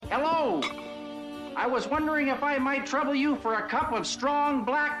Hello. I was wondering if I might trouble you for a cup of strong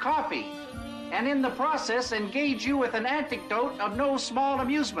black coffee, and in the process engage you with an anecdote of no small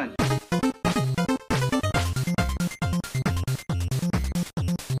amusement.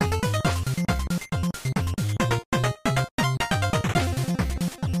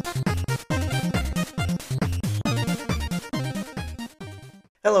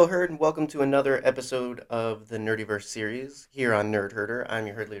 Hello, Herd, and welcome to another episode of the Nerdiverse series here on Nerd Herder. I'm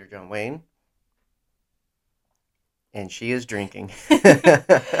your herd leader, John Wayne, and she is drinking.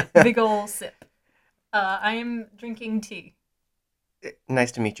 Big ol' sip. I'm drinking tea.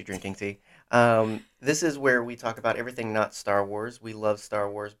 Nice to meet you, drinking tea. This is where we talk about everything not Star Wars. We love Star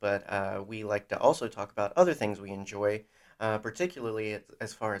Wars, but we like to also talk about other things we enjoy, particularly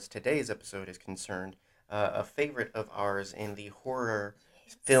as far as today's episode is concerned. A favorite of ours in the horror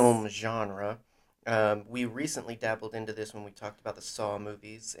film genre. We recently dabbled into this when we talked about the Saw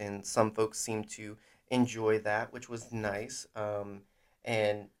movies, and some folks seem to enjoy that, which was nice.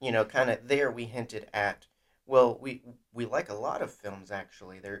 And kind of there we hinted at, well, we like a lot of films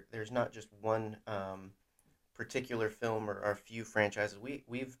actually. There's not just one particular film or a few franchises.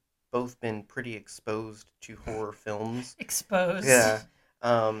 We've both been pretty exposed to horror films. Exposed. Yeah.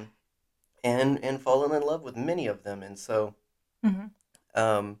 Um, and fallen in love with many of them, and so. hmm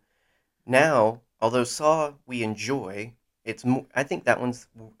Um, Now, although Saw we enjoy, I think that one's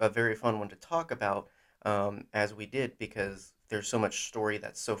a very fun one to talk about, as we did, because there's so much story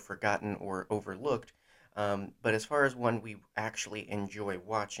that's so forgotten or overlooked. But as far as one we actually enjoy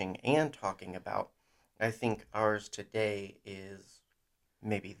watching and talking about, I think ours today is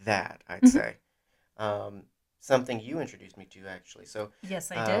maybe that, I'd hmm say. Um, Something you introduced me to, actually. So,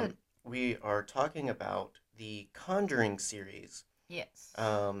 Yes, I um, did. we are talking about the Conjuring series, Yes.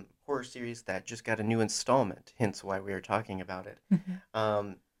 horror series that just got a new installment, hence why we are talking about it. hmm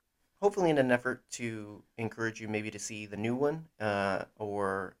Um, Hopefully, in an effort to encourage you maybe to see the new one,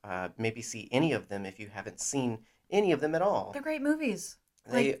 or maybe see any of them if you haven't seen any of them at all. They're great movies.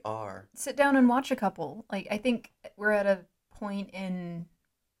 Like, They are. sit down and watch a couple. Like, I think we're at a point in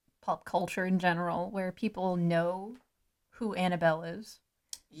pop culture in general where people know who Annabelle is.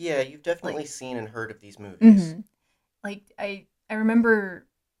 Yeah, you've definitely Like, seen and heard of these movies. hmm like I remember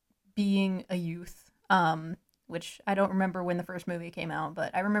being a youth, which I don't remember when the first movie came out,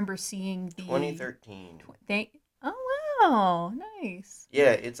 but I remember seeing the 2013. they. Oh wow, nice.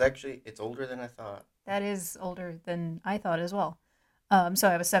 Yeah, it's older than I thought. That is older than I thought as well. So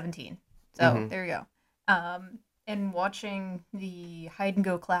I was 17. So Hmm. there you go. And watching the Hide and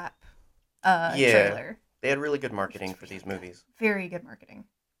Go Clap Yeah, trailer, they had really good which marketing is for these really good. movies. Very good marketing.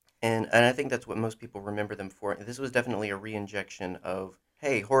 And I think that's what most people remember them for. This was definitely a reinjection of,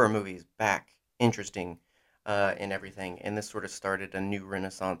 hey, horror movies back, interesting, and everything. And this sort of started a new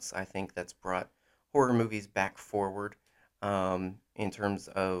renaissance, I think, that's brought horror movies back forward, in terms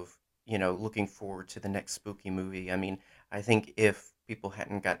of, looking forward to the next spooky movie. I mean, I think if people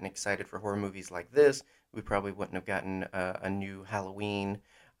hadn't gotten excited for horror movies like this, we probably wouldn't have gotten a new Halloween,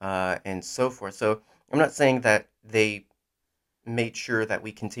 and so forth. So I'm not saying that they made sure that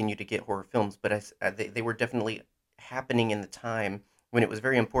we continue to get horror films, but they were definitely happening in the time when it was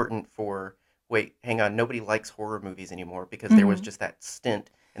very important for, wait, hang on, nobody likes horror movies anymore because there was hmm just that stint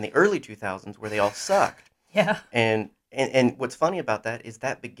in the early 2000s where they all sucked. Yeah. And what's funny about that is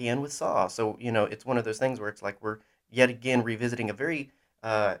that began with Saw. So, it's one of those things where it's like we're yet again revisiting a very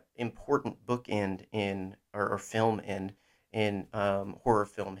important bookend or film in horror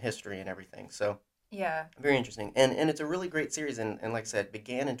film history and everything. So, Yeah. very interesting, and it's a really great series, and like I said,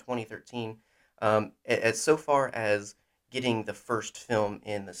 began in 2013. As so far as getting the first film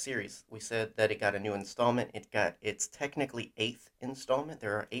in the series, we said that it got a new installment. It's technically eighth installment.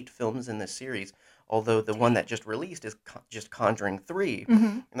 There are 8 films in this series, although the one Dang. that just released is just Conjuring 3,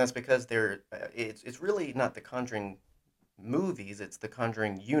 hmm and that's because it's really not the Conjuring movies. It's the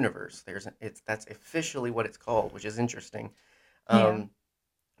Conjuring universe. That's officially what it's called, which is interesting. Yeah. Um,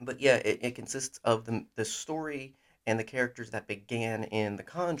 but yeah, it consists of the story and the characters that began in The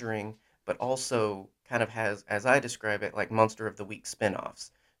Conjuring, but also kind of has, as I describe it, like Monster of the Week spin-offs.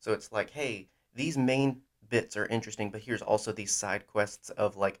 So it's like, hey, these main bits are interesting, but here's also these side quests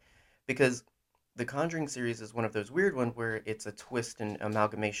of like, because the Conjuring series is one of those weird ones where it's a twist and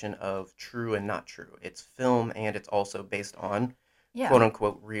amalgamation of true and not true. It's film and it's also based on quote Yeah.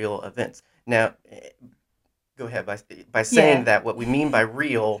 unquote real events. Now, go ahead by saying Yeah. that what we mean by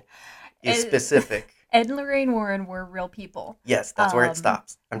real is Ed, specific. Ed and Lorraine Warren were real people. Yes, that's where it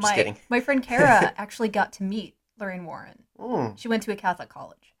stops. I'm just My kidding. my friend Kara actually got to meet Lorraine Warren. Mm, She went to a Catholic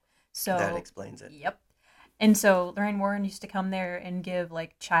college. that So, explains it. yep. And so Lorraine Warren used to come there and give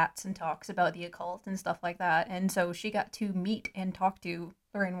like chats and talks about the occult and stuff like that. And so she got to meet and talk to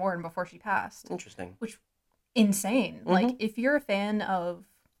Lorraine Warren before she passed. Interesting. Which insane. Like if you're a fan of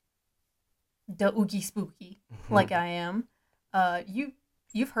the Oogie Spooky, like I am,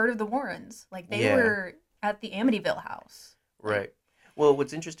 you've heard of the Warrens. Like they were at the Amityville house. Right. Well,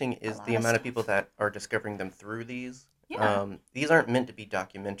 what's interesting is lot the of amount of stuff. people that are discovering them through these. Yeah. These aren't meant to be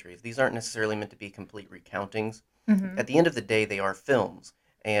documentaries. These aren't necessarily meant to be complete recountings. Mm-hmm. At the end of the day, they are films.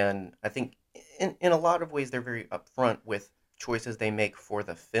 And I think in a lot of ways, they're very upfront with choices they make for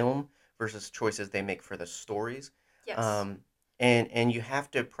the film versus choices they make for the stories. Yes. And you have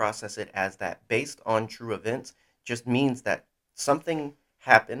to process it as that based on true events just means that something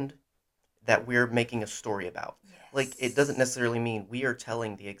happened that we're making a story about. Yes. Like, it doesn't necessarily mean we are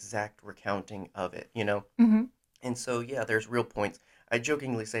telling the exact recounting of it, you know? Mm-hmm. And so, yeah, there's real points. I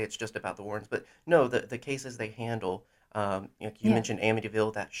jokingly say it's just about the Warrens, but no, the cases they handle, like you mentioned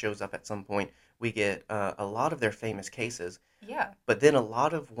Amityville, that shows up at some point. We get a lot of their famous cases, Yeah. but then a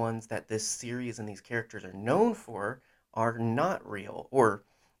lot of ones that this series and these characters are known for are not real, or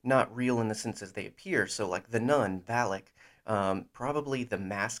not real in the sense as they appear. So, like the Nun, Valak, probably the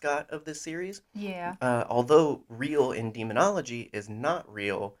mascot of this series, Yeah. although real in demonology, is not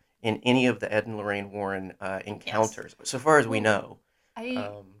real in any of the Ed and Lorraine Warren encounters, so far as we know.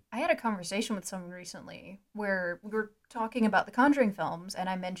 I had a conversation with someone recently where we were talking about the Conjuring films, and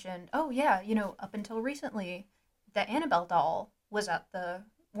I mentioned, oh yeah, up until recently, the Annabelle doll was at the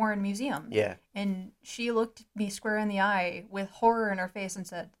Warren Museum. Yeah. And she looked me square in the eye with horror in her face and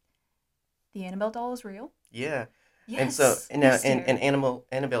said, "The Annabelle doll is real?" Yeah. Yes. And so, and I stared.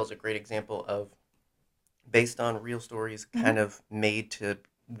 Annabelle is a great example of based on real stories, kind of made to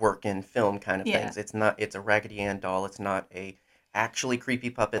work in film kind of Yeah. things. It's a Raggedy Ann doll. It's not a actually creepy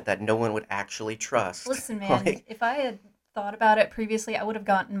puppet that no one would actually trust. Listen, man, Like, if I had thought about it previously, I would have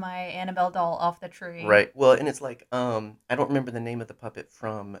gotten my Annabelle doll off the tree. right. Well, and it's like, I don't remember the name of the puppet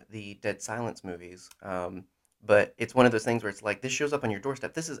from the Dead Silence movies. But it's one of those things where it's like, this shows up on your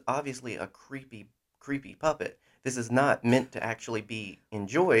doorstep. This is obviously a creepy puppet. This is not meant to actually be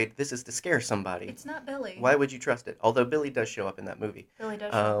enjoyed. This is to scare somebody. It's not Billy. Why would you trust it? Although Billy does show up in that movie. Billy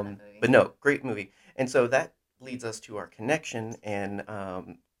does show up in that movie. But no, great movie. And so that leads us to our connection, and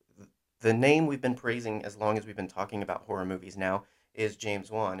the name we've been praising as long as we've been talking about horror movies now is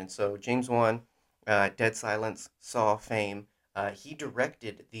James Wan. And so James Wan, Dead Silence, Saw fame. He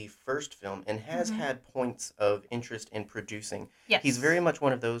directed the first film and has had points of interest in producing. Yes. He's very much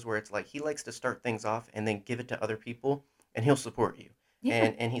one of those where it's like he likes to start things off and then give it to other people, and he'll support you.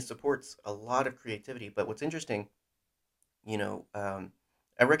 Yeah. And he supports a lot of creativity. But what's interesting,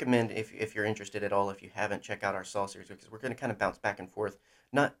 I recommend if you're interested at all, if you haven't, check out our Saw series, because we're going to kind of bounce back and forth,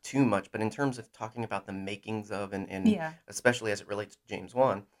 not too much, but in terms of talking about the makings of and especially as it relates to James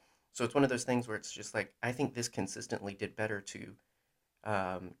Wan. So it's one of those things where it's just like, I think this consistently did better to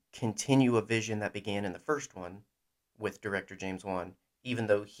continue a vision that began in the first one with director James Wan, even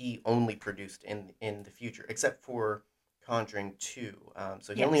though he only produced in the future, except for Conjuring 2.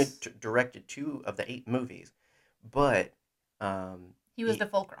 So he only directed 2 of the 8 movies, but he was the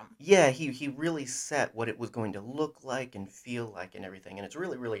fulcrum. Yeah, he really set what it was going to look like and feel like and everything, and it's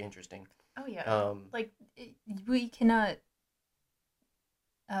really, really interesting. Oh yeah. We cannot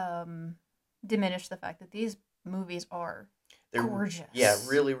diminish the fact that these movies are gorgeous. Yeah,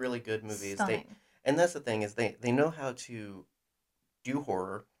 really, really good movies. Stunning. And that's the thing, is they know how to do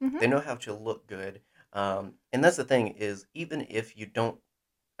horror. They know how to look good. And that's the thing, is even if you don't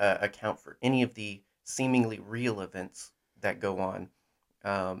account for any of the seemingly real events that go on,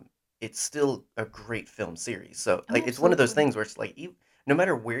 it's still a great film series. So like, it's one of those things where it's like, no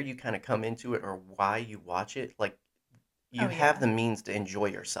matter where you kind of come into it or why you watch it, like, you have the means to enjoy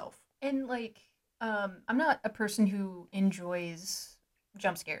yourself. And like, I'm not a person who enjoys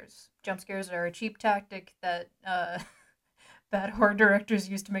jump scares. Jump scares are a cheap tactic that bad horror directors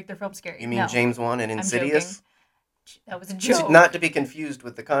use to make their films scary. You mean James Wan and Insidious? That was a joke. Not to be confused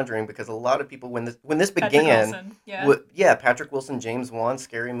with The Conjuring, because a lot of people, when this began, Patrick Wilson, James Wan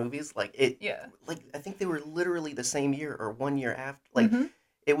scary movies, like I think they were literally the same year or 1 year after. Like,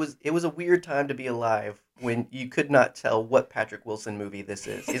 it was a weird time to be alive when you could not tell what Patrick Wilson movie this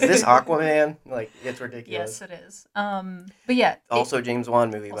is. Is this Aquaman? Like, it's ridiculous. Yes, it is. But yeah. Also James Wan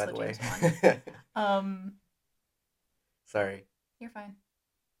movie, by the way. Sorry. You're fine.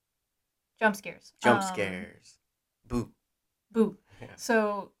 Jump scares. Jump scares. Boo. Yeah.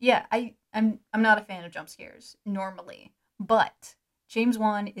 So yeah, I'm not a fan of jump scares normally, but James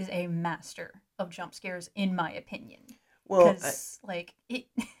Wan is a master of jump scares, in my opinion. Well, because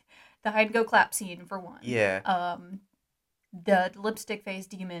the hide and go clap scene for one. Yeah. The lipstick face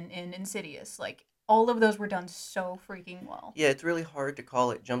demon in Insidious. Like, all of those were done so freaking well. Yeah, it's really hard to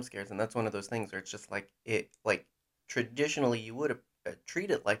call it jump scares, and that's one of those things where it's just like traditionally you would have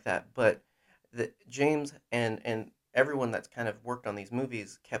treat it like that, but James and everyone that's kind of worked on these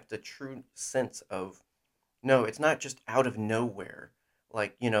movies kept a true sense of no, it's not just out of nowhere.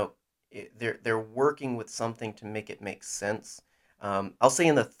 Like, they're working with something to make it make sense. I'll say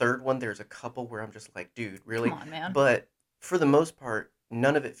in the third one, there's a couple where I'm just like, dude, Come really? on, man. But for the most part,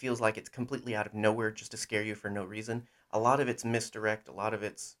 none of it feels like it's completely out of nowhere just to scare you for no reason. A lot of it's misdirect. A lot of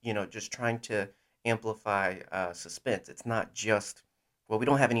it's, just trying to amplify suspense. It's not just, well, we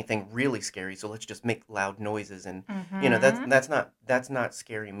don't have anything really scary, so let's just make loud noises and that's Mm-hmm. that's not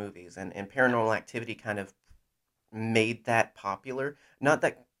scary movies and No. Paranormal Activity kind of made that popular. Not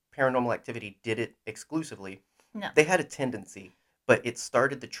that Paranormal Activity did it exclusively. No. They had a tendency, but it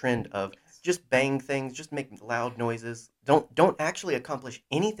started the trend of Yes. just bang things, just make loud noises. Don't actually accomplish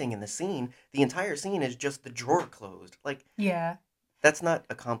anything in the scene. The entire scene is just the drawer closed. Like Yeah. that's not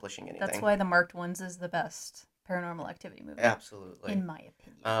accomplishing That's anything. why The Marked Ones is the best Paranormal Activity movie, Absolutely. in my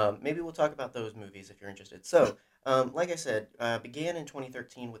opinion. Maybe we'll talk about those movies if you're interested. So, like I said, began in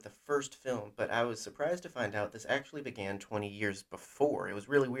 2013 with the first film, but I was surprised to find out this actually began 20 years before. It was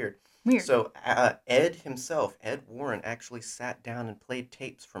really weird. Weird. So, Ed himself, Ed Warren, actually sat down and played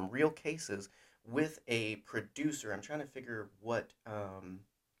tapes from real cases with a producer. I'm trying to figure what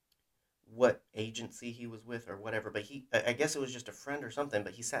agency he was with or whatever, but I guess it was just a friend or something,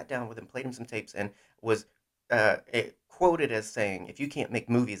 but he sat down with him, played him some tapes, and was quoted as saying, if you can't make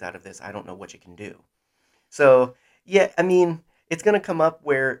movies out of this, I don't know what you can do. So, yeah, I mean, it's going to come up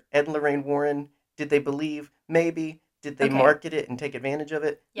where Ed and Lorraine Warren, did they believe? Maybe. Did they Okay. market it and take advantage of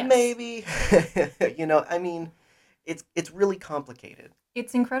it? Yes. Maybe. I mean, it's really complicated.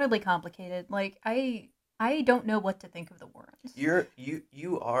 It's incredibly complicated. Like, I don't know what to think of the Warrens.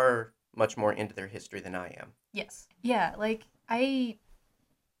 You are much more into their history than I am. Yes. Yeah, like I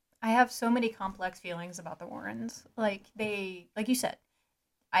have so many complex feelings about the Warrens. Like, like you said,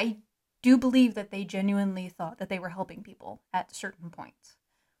 I do believe that they genuinely thought that they were helping people at certain points.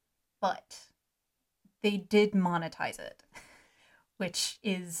 But they did monetize it, which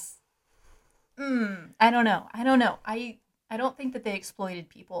is I don't know. I don't know. I don't think that they exploited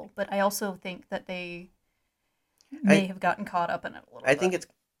people, but I also think that they may I have gotten caught up in it a little I bit. think it's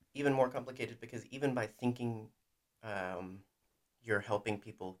even more complicated because even by thinking um, you're helping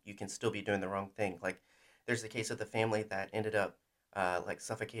people, you can still be doing the wrong thing. Like, there's the case of the family that ended up like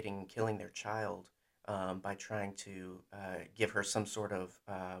suffocating and killing their child by trying to give her some sort of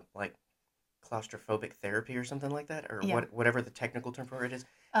like claustrophobic therapy or something like that, or Yeah. whatever the technical term for it is.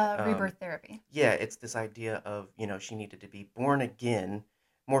 Um, Rebirth therapy. yeah, it's this idea of, she needed to be born again,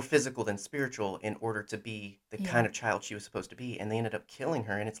 more physical than spiritual, in order to be the kind Yeah. of child she was supposed to be. And they ended up killing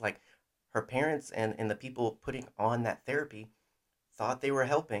her. And it's like her parents and the people putting on that therapy thought they were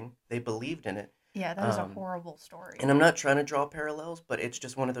helping, they believed in it. Yeah, that is a Um, horrible story. and I'm not trying to draw parallels, but it's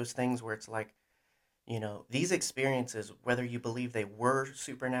just one of those things where it's like, these experiences, whether you believe they were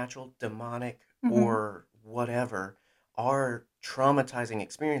supernatural, demonic, Mm-hmm. or whatever, are traumatizing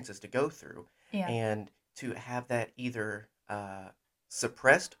experiences to go through. Yeah. And to have that either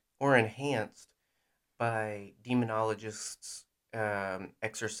suppressed or enhanced by demonologists,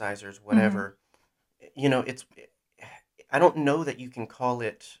 exorcisers, Mm-hmm. whatever, it's, I don't know that you can call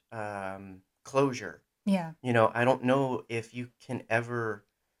it closure. Yeah. I don't know if you can ever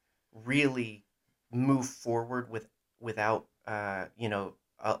really move forward without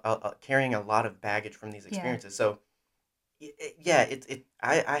carrying a lot of baggage from these Yeah. experiences. So yeah,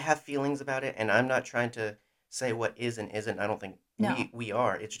 I have feelings about it, and I'm not trying to say what is and isn't. I don't think No. we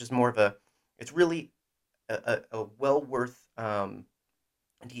are. It's just more of a. It's really a well worth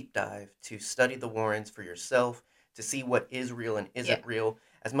deep dive to study the Warrens for yourself, to see what is real and Yeah. isn't real.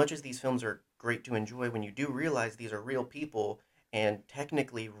 As much as these films are great to enjoy, when you do realize these are real people and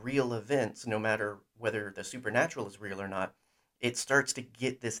technically real events, no matter whether the supernatural is real or not, it starts to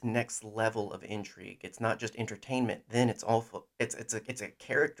get this next level of intrigue. It's not just entertainment. Then it's awful. It's a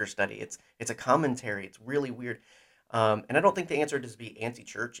character study. It's a commentary. It's really weird. And I don't think the answer is to be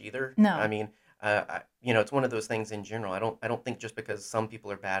anti-church either. I No. mean, it's one of those things in general. I don't think just because some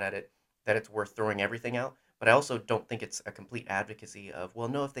people are bad at it that it's worth throwing everything out. But I also don't think it's a complete advocacy of, well,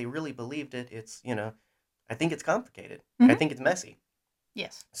 no, if they really believed it, I think it's complicated. I Mm-hmm. think it's messy.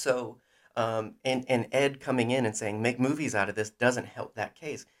 Yes. So, and Ed coming in and saying make movies out of this doesn't help that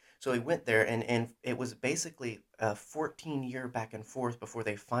case. So he went there, and it was basically a 14-year back and forth before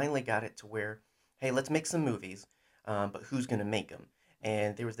they finally got it to where, hey, let's make some movies, but who's going to make them?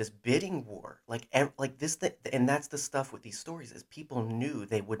 and there was this bidding war, like this, and that's the stuff with these stories is people knew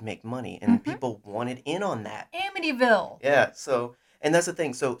they would make money, and Mm-hmm. people wanted in on that. Amityville. Yeah, so and that's the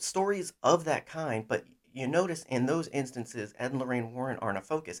thing. So stories of that kind, but you notice in those instances, Ed and Lorraine Warren aren't a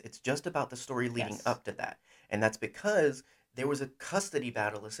focus. It's just about the story leading Yes. up to that, and that's because there was a custody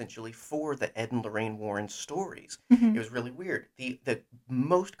battle essentially for the Ed and Lorraine Warren stories. Mm-hmm. It was really weird. The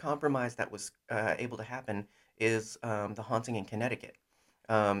most compromise that was able to happen is The Haunting in Connecticut. Such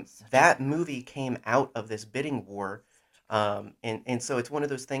a That good one. movie came out of this bidding war, and so it's one of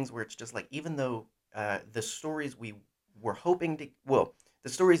those things where it's just like even though the stories we were hoping to, well, the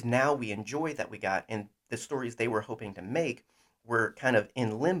stories now we enjoy that we got, and the stories they were hoping to make were kind of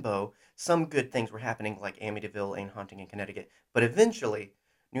in limbo. Some good things were happening, like Amityville and Haunting in Connecticut, but eventually,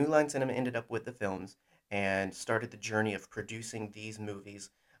 New Line Cinema ended up with the films and started the journey of producing these movies.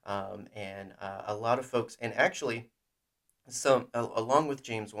 And a lot of folks, and actually, along with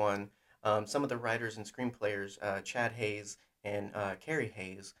James Wan, some of the writers and screenplayers, Chad Hayes and Carrie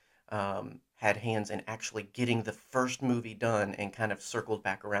Hayes, had hands in actually getting the first movie done and kind of circled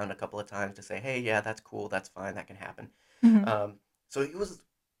back around a couple of times to say, hey, yeah, that's cool, that's fine, that can happen. Mm-hmm. So it was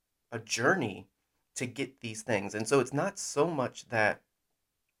a journey to get these things, and so it's not so much that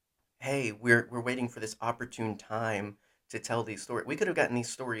hey, we're waiting for this opportune time to tell these stories. We could have gotten these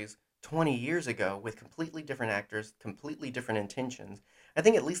stories 20 years ago with completely different actors, completely different intentions. I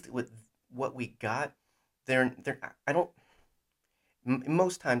think at least with what we got, they're I don't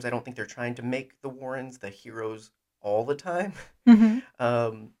most times I don't think they're trying to make the Warrens the heroes all the time. Mm-hmm.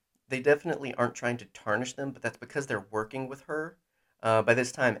 um, they definitely aren't trying to tarnish them, but that's because they're working with her. By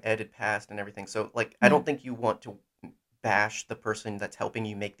this time, Ed had passed and everything, so like I Mm. don't think you want to bash the person that's helping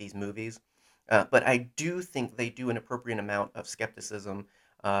you make these movies. But I do think they do an appropriate amount of skepticism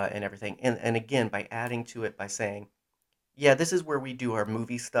and everything. And again, by adding to it by saying, yeah, this is where we do our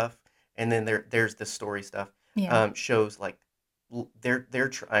movie stuff, and then there's the story stuff. Yeah. Shows like they're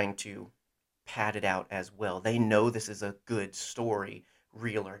trying to pad it out as well. They know this is a good story,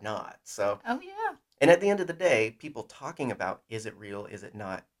 real or not. So, Oh yeah. and at the end of the day, people talking about is it real, is it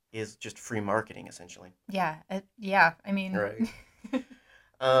not, is just free marketing essentially. Yeah. Yeah. I mean. Right.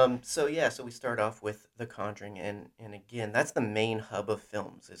 So yeah, so we start off with The Conjuring, and again, that's the main hub of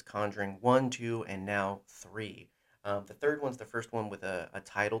films is Conjuring 1, 2, and now 3. The third one's the first one with a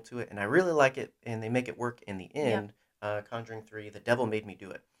title to it, and I really like it, and they make it work in the Yep. end. Conjuring 3, The Devil Made Me Do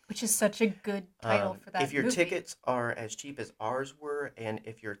It. Which is such a good title for If that your movie. tickets are as cheap as ours were, and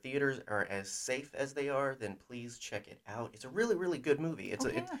if your theaters are as safe as they are, then please check it out. It's a really, really good movie. Oh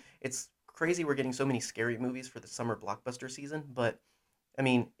yeah. It's crazy we're getting so many scary movies for the summer blockbuster season, but I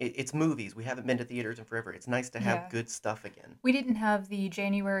mean, it's movies. We haven't been to theaters in forever. It's nice to have Yeah. good stuff again. We didn't have the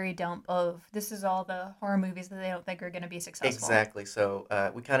January dump of this is all the horror movies that they don't think are going to be successful. Exactly. So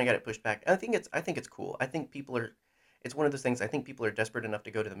we kind of got it pushed back. I think it's cool. I think people are. It's one of those things. I think people are desperate enough to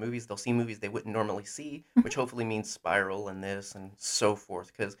go to the movies. They'll see movies they wouldn't normally see, Mhm. which hopefully means Spiral and this and so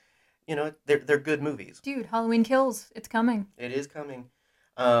forth. Because they're good movies. Dude, Halloween Kills. It's coming. It is coming.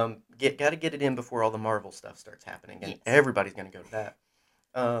 Got to get it in before all the Marvel stuff starts happening, and Yes. everybody's gonna go to that.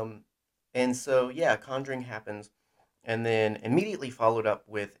 Um, and so yeah, Conjuring happens, and then immediately followed up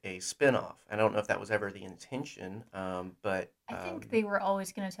with a spin-off. I don't know if that was ever the intention, but I think they were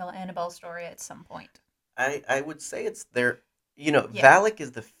always going to tell Annabelle's story at some point. I would say it's their. Yeah. Valak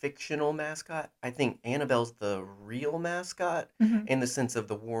is the fictional mascot. I think Annabelle's the real mascot Mm-hmm. in the sense of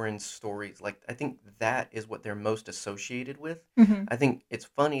the Warren stories. Like, I think that is what they're most associated with. Mm-hmm. I think it's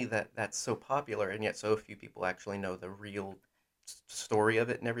funny that that's so popular, and yet so few people actually know the real story of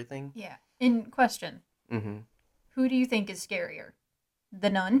it and everything. Yeah. In question, Mm-hmm. who do you think is scarier? The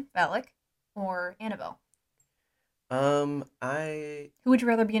nun, Valak, or Annabelle? I Who would you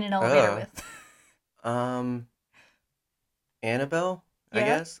rather be in an elevator uh with? um Annabelle, I Yeah.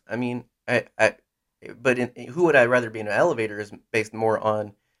 guess. I mean, but who would I rather be in an elevator is based more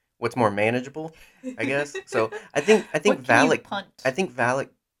on what's more manageable, I guess. So I think What can you Valak I punt? think Valak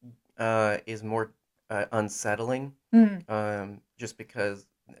is more unsettling, Mm. just because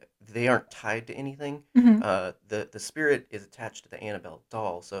they aren't tied to anything. Mm-hmm. The spirit is attached to the Annabelle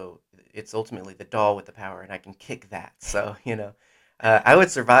doll, so it's ultimately the doll with the power, and I can kick that. So I would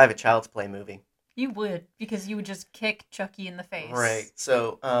survive a Child's Play movie. You would, because you would just kick Chucky in the Right. face.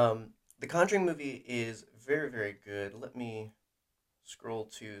 So, the Conjuring movie is very, very good. Let me scroll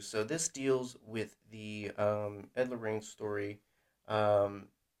to. So this deals with the Ed Lorraine story um,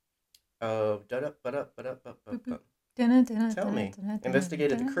 of Boop, boop. tell me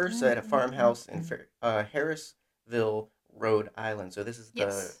investigated the curse at a farmhouse in Harrisville, Rhode Island. So this is the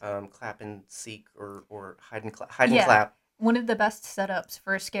Yes. Clap and Seek or hide and Yeah. clap. one of the best setups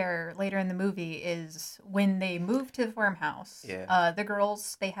for a scare later in the movie is when they move to the farmhouse. Yeah. The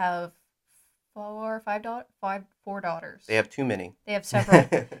girls, they have four daughters. They have too many. They have several.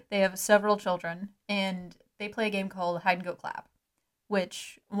 They have several children, and they play a game called Hide and Go Clap,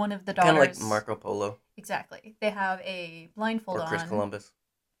 which one of the daughters, Kind of like Marco Polo. Exactly. They have a blindfold or Chris on. Columbus.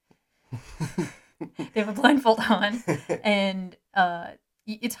 They have a blindfold on, and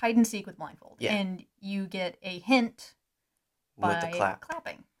it's hide and seek with blindfold, Yeah. and you get a hint With the by clap.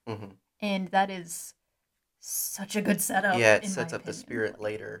 clapping, hmm and that is such a good setup. Yeah, it in sets my up the opinion. spirit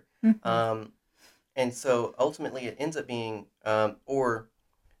later. Mhm. And so ultimately it ends up being,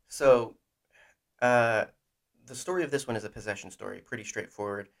 so uh, the story of this one is a possession story, pretty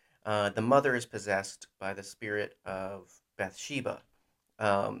straightforward. The mother is possessed by the spirit of Bathsheba.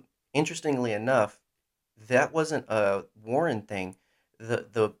 Um, Interestingly enough, that wasn't a Warren thing.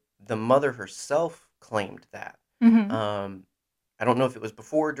 The mother herself claimed that. Mhm. Um, I don't know if it was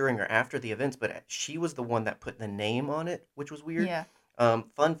before, during, or after the events, but she was the one that put the name on it, which was weird. Yeah.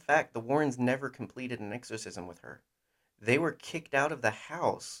 Fun fact: the Warrens never completed an exorcism with her. They were kicked out of the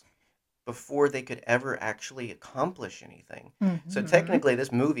house before they could ever actually accomplish anything. So Mhm. technically,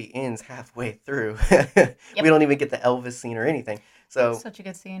 this movie ends halfway through. Yep. We don't even get the Elvis scene or anything. So, Such a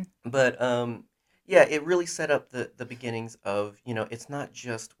good scene. but yeah, it really set up the beginnings of, it's not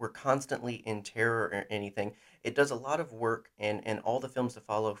just we're constantly in terror or anything. It does a lot of work, and all the films to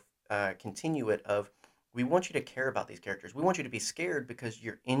follow continue it of, we want you to care about these characters. We want you to be scared because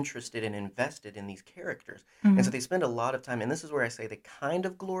you're interested and invested in these characters. And so Mhm. they spend a lot of time, and this is where I say they kind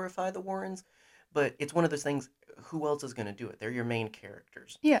of glorify the Warrens, but it's one of those things, who else is going to do it? They're your main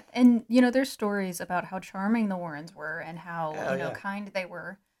characters. Yeah, and there's stories about how charming the Warrens were and how Oh, yeah. kind they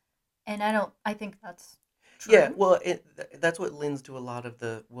were, and I think that's Yeah, true. well, that's what lends to a lot of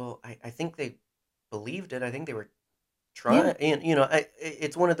I think they believed it. I think they were Yeah. trying, and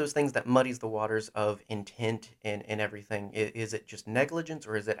it's one of those things that muddies the waters of intent and everything. Is it just negligence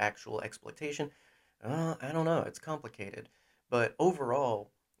or is it actual exploitation? I don't know. It's complicated, but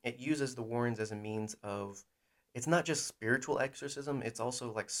overall, it uses the Warrens as a means of. It's not just spiritual exorcism; it's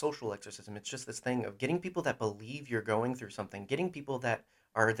also like social exorcism. It's just this thing of getting people that believe you're going through something, getting people that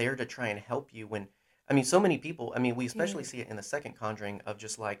are there to try and help you when. I mean, so many people. I mean, we especially Dude. see it in the second Conjuring of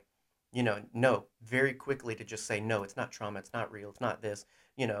just like, no, very quickly to just say, no, it's not trauma, it's not real, it's not this,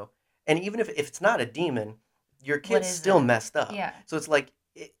 you know. And even if it's not a demon, your What kid's is still it? messed up. Yeah. So it's like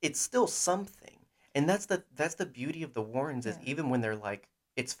it's still something. And that's the beauty of the Warrens is Yeah. even when they're like,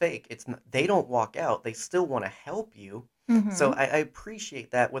 it's fake, it's not, they don't walk out, they still want to help you. So Mhm. I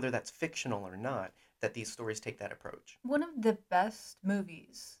appreciate that, whether that's fictional or not, that these stories take that approach. One of the best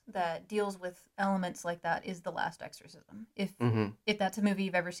movies that deals with elements like that is The Last Exorcism. Mm-hmm. If that's a movie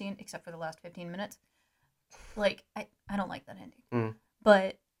you've ever seen, except for the last 15 minutes, like I don't like that ending. Mm.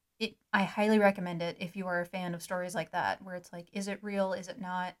 But I highly recommend it if you are a fan of stories like that, where it's like, is it real? Is it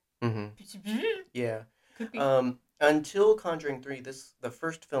not? Mm-hmm. Yeah. Could be. Until Conjuring 3, the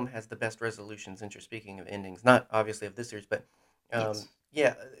first film has the best resolution, since you're speaking of endings. Not obviously of this series, but Yes.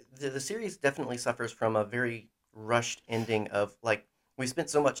 yeah, the series definitely suffers from a very rushed ending of like, we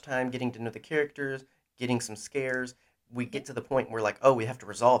spent so much time getting to know the characters, getting some scares. We Yeah. get to the point where like, oh, we have to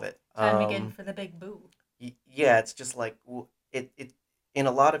resolve it. Time again for the big boo. Yeah, it's just like, it in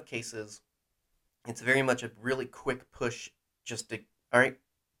a lot of cases, it's very much a really quick push just to, all right,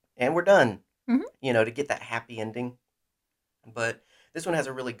 and we're done, Hmm. to get that happy ending. But this one has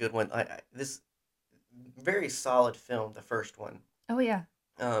a really good one. This very solid film, the first one. Oh yeah.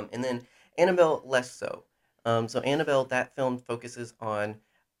 And then Annabelle less so. So Annabelle, that film focuses on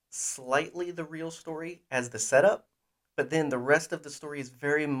slightly the real story as the setup, but then the rest of the story is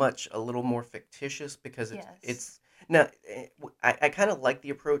very much a little more fictitious because it's Yes. it's now I kind of like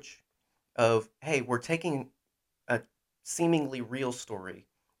the approach of, hey, we're taking a seemingly real story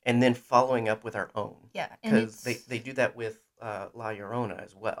and then following up with our own, Yeah, and because they do that with La Llorona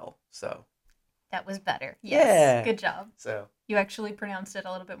as well. So that was better. Yes. yeah, Good job. so You actually pronounced it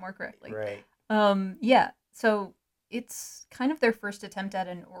a little bit more correctly. right, Yeah. So it's kind of their first attempt at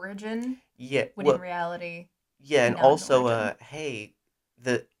an origin, yeah, when in well, reality, yeah, and not an also, origin. hey,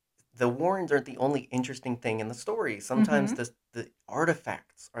 the the Warrens aren't the only interesting thing in the story. Sometimes Mm-hmm. the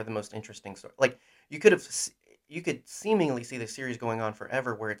artifacts are the most interesting story. Like, you could have you could seemingly see the series going on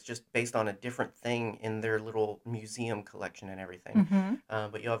forever, where it's just based on a different thing in their little museum collection and everything. Mm-hmm.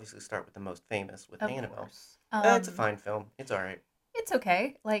 But you obviously start with the most famous, with Of Annabelle. course. It's a fine film. It's all right. It's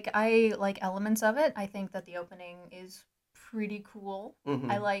okay. Like I like elements of it. I think that the opening is pretty cool. I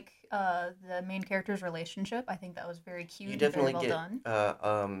Mm-hmm. like the main character's relationship. I think that was very You cute and very definitely well get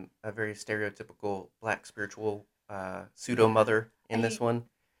done. a very stereotypical black spiritual pseudo mother in this I one,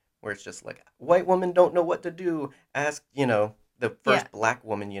 where it's just like white woman don't know what to do. Ask the yeah, first black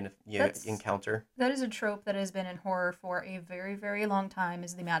woman you that's encounter. that is a trope that has been in horror for a very, very long time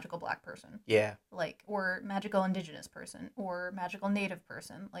is the magical black person. Yeah, Like or magical indigenous person or magical native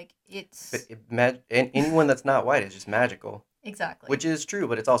person. Like but it's and anyone that's not white is just magical, exactly. which is true,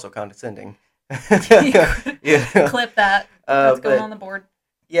 but it's also condescending. Yeah, Clip that. That's going but on the board.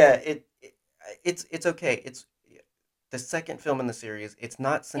 yeah, it's okay. It's the second film in the series. It's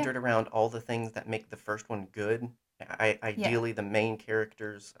not Yeah. centered around all the things that make the first one good. Yeah. Ideally, the main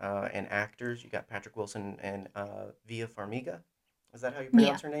characters and actors. You got Patrick Wilson and Via Farmiga. Is that how you Yeah.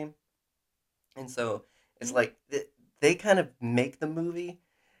 pronounce her name? And so it's Yeah. like they kind of make the movie,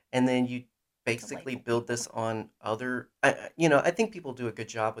 and then you basically Delightful build people. this on other. I think people do a good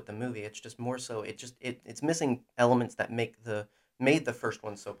job with the movie. It's just more so it's missing elements that made the first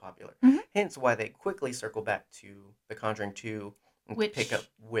one so popular. Hmm. Hence why they quickly circle back to The Conjuring 2 and pick up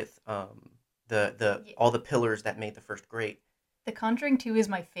Which with the yeah, all the pillars that made the first great. The Conjuring 2 is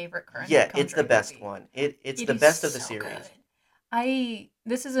my favorite Yeah, it's the Conjuring best movie. one. It's It the is best of the so good. series.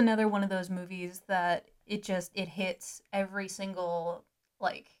 This is another one of those movies that it hits every single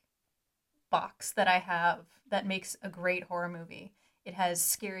like box that I have that makes a great horror movie. It has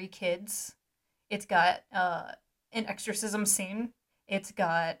scary kids. It's got an exorcism scene. It's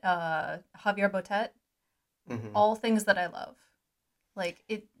got Javier Botet. Hmm. All things that I love. Like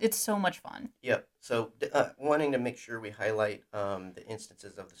it's so much fun. Yep. So, wanting to make sure we highlight the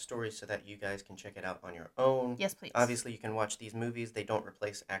instances of the story so that you guys can check it out on your own. Yes, please. Obviously, you can watch these movies. They don't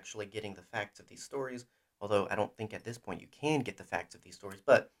replace actually getting the facts of these stories, although I don't think at this point you can get the facts of these stories.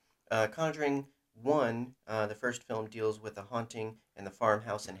 But Conjuring 1, the first film, deals with a haunting in the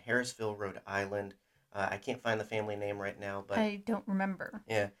farmhouse in Harrisville, Rhode Island. I can't find the family name right now, but I don't remember.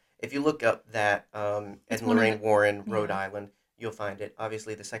 yeah, if you look up that Ed It's and one of Lorraine the Warren, Rhode yeah. Island, you'll find it.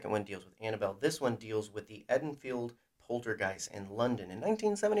 Obviously, the second one deals with Annabelle. This one deals with the Edenfield poltergeist in London in A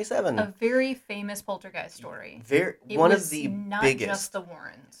 1977. very famous poltergeist story. It One of was the not just biggest. the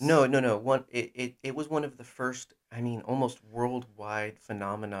Warrens. No, no, no. It was one of the first. I mean, almost worldwide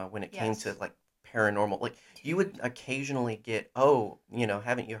phenomena when it came to Yes. like paranormal. Like you would Dude. occasionally get, oh,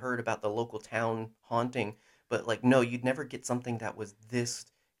 haven't you heard about the local town haunting? But like, no, you'd never get something that was this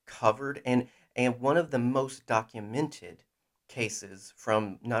covered and one of the most documented cases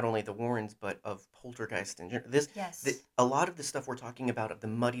from not only the Warrens but of poltergeist in general. Yes. A lot of the stuff we're talking about of the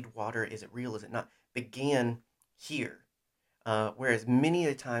muddied water, is it real, is it not, began here. Whereas many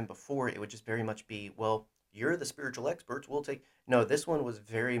a time before, it would just very much be, well, you're the spiritual experts. We'll take. No, this one was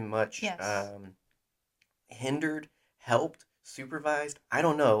very much Yes. hindered, helped, supervised. I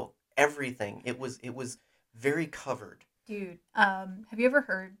don't know everything. It was very covered. Dude, have you ever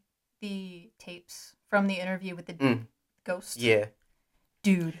heard the tapes from the interview with the Mm, ghost? yeah,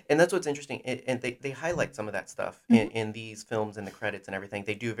 Dude. and that's what's interesting. And they highlight some of that stuff Hmm. in these films and the credits and everything.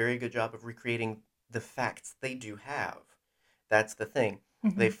 They do a very good job of recreating the facts they do have. That's the thing.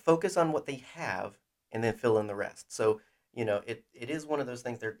 They Hmm. focus on what they have and then fill in the rest. So, it is one of those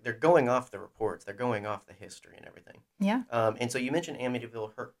things. They're going off the reports. They're going off the history and everything. Yeah. And so you mentioned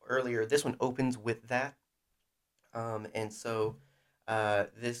Amityville earlier. This one opens with that. And so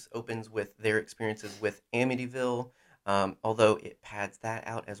this opens with their experiences with Amityville, although it pads that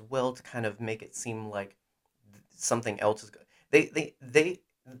out as well to kind of make it seem like something else is good.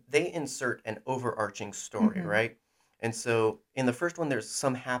 They insert an overarching story, Hmm. right? And so in the first one, there's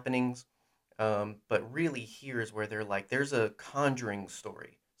some happenings, but really here's where they're like, there's a conjuring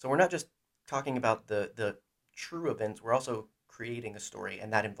story. So we're not just talking about the true events. We're also creating a story,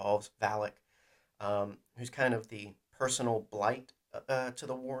 and that involves Valak, who's kind of the personal blight to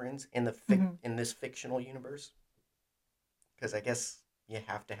the Warrens in Hmm. in this fictional universe. Because I guess you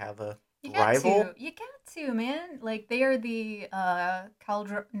have to have a You got to. rival. You got to, man. Like they are the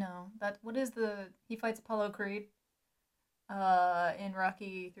Caldra. No, that what is the he fights Apollo Creed in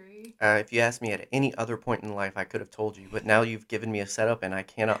Rocky 3. If you asked me at any other point in life, I could have told you, but now you've given me a setup and I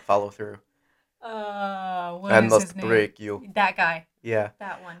cannot follow through. What I is his must name? break you. That guy. Yeah.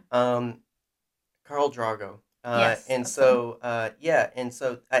 That one. Um, Carl Drago. Yes, And that's him. so, yeah, and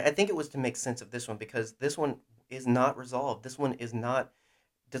so I think it was to make sense of this one because this one is not resolved. This one does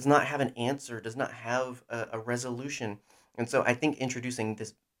not have an answer, does not have a resolution. And so I think introducing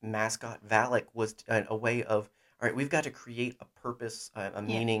this mascot Valak was a way of, all right, we've got to create a purpose, a Yeah.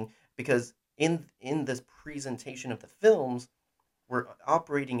 meaning, because in this presentation of the films, we're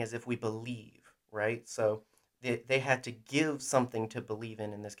operating as if we believe, right? So they had to give something to believe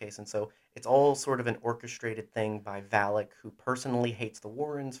in this case. And so it's all sort of an orchestrated thing by Valak, who personally hates the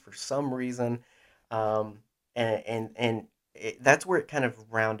Warrens for some reason. Um, that's where it kind of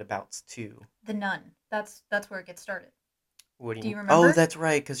roundabouts to. The Nun. That's where it gets started. What do you Do mean? you Oh, remember? that's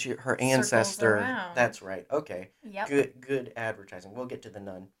right, because her Circles ancestor. around. That's right. Okay, Yep. good advertising. We'll get to the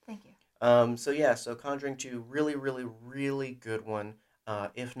nun. Thank you. So yeah, so Conjuring 2, really, really, really good one.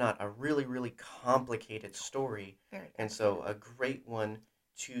 If not a really, really complicated story, Very and so complicated. a great one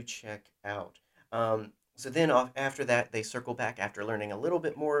to check out. So then off after that, they circle back after learning a little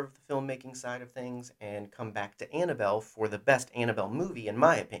bit more of the filmmaking side of things and come back to Annabelle for the best Annabelle movie, in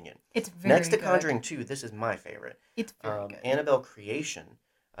my opinion. It's Next very to good. Conjuring 2, this is my favorite. It's very good. Annabelle Creation,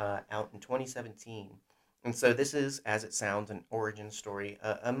 out in 2017. And so this is, as it sounds, an origin story.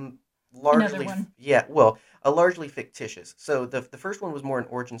 Another Largely, one. yeah, well, a largely fictitious. So the first one was more an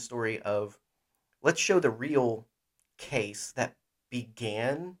origin story of let's show the real case that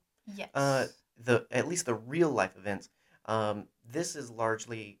began uh, Yes. the at least the real life events. This is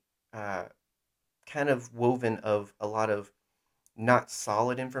largely uh, kind of woven of a lot of not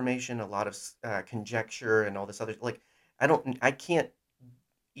solid information, a lot of conjecture, and all this other like I can't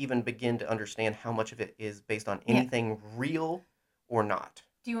even begin to understand how much of it is based on Yeah. anything real or not.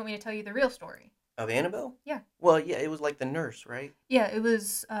 Do you want me to tell you the real story? Of Annabelle? Yeah. Well, yeah, it was like the nurse, right? Yeah, it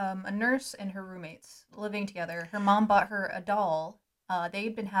was a nurse and her roommates living together. Her mom bought her a doll.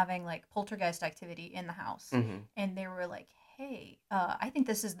 They'd been having like poltergeist activity in the house, Mm-hmm. and they were like, "Hey, I think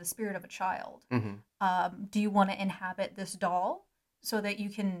this is the spirit of a child. Mm-hmm. Do you want to inhabit this doll so that you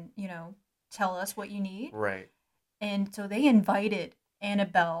can, tell us what you need?" Right. And so they invited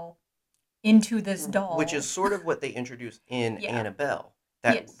Annabelle into this Which is doll. sort of what they introduce in Yeah. Annabelle.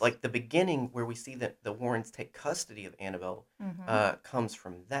 That Yes. like the beginning where we see that the Warrens take custody of Annabelle Mm-hmm. comes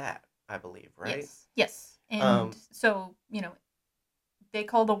from that, I believe, right? Yes. Yes. And Um, so, they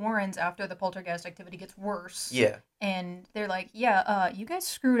call the Warrens after the poltergeist activity gets worse. yeah, And they're like, yeah, you guys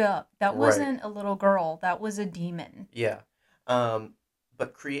screwed up. That right, wasn't a little girl. That was a demon. yeah. Um,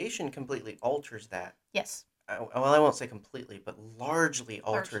 but creation completely alters that. Yes. Well, I won't say completely, but largely Largely.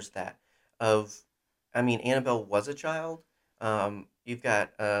 alters that. Of, I mean, Annabelle was a child. You've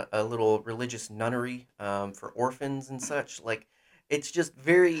got a little religious nunnery for orphans and such. Like, it's just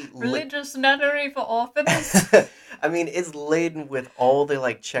very. Religious nunnery for orphans? I mean, it's laden with all the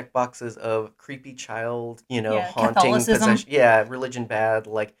like check boxes of creepy child, Yeah, haunting, Catholicism. possession, yeah, religion bad,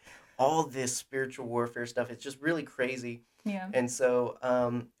 like all this spiritual warfare stuff. It's just really crazy. Yeah. And so,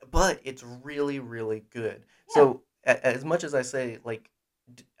 but it's really, really good. Yeah. So, as much as I say, like,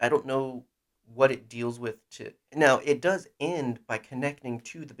 I don't know what it deals with to now, it does end by connecting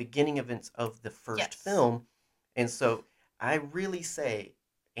to the beginning events of the first Yes. film. And so, I really say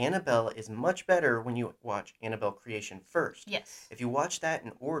Annabelle is much better when you watch Annabelle Creation first. Yes. If you watch that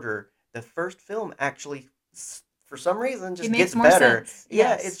in order, the first film actually, for some reason, It just makes gets more better. sense. Yeah,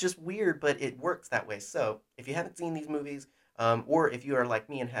 Yes. it's just weird, but it works that way. So, if you haven't seen these movies, or if you are like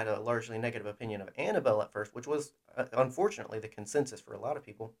me and had a largely negative opinion of Annabelle at first, which was unfortunately the consensus for a lot of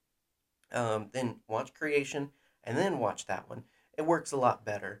people, then watch Creation and then watch that one. It works a lot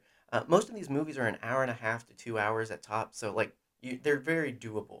better. Most of these movies are an hour and a half to 2 hours at top, so like they're very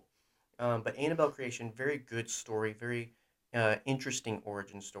doable. But Annabelle Creation, very good story, very interesting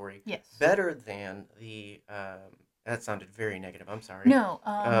origin story. Yes. Better than the that sounded very negative. I'm sorry. No,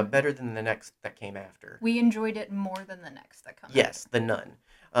 Better than the next that came after. we enjoyed it more than the next that come Yes, The Nun.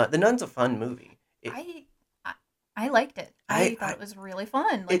 The Nun's a fun movie. It, after. I liked it. I thought I it was really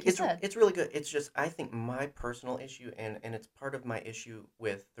fun, like you said. it's really good. It's just I think my personal issue and it's part of my issue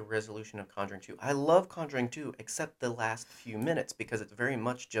with the resolution of Conjuring 2. I love Conjuring 2 except the last few minutes because it's very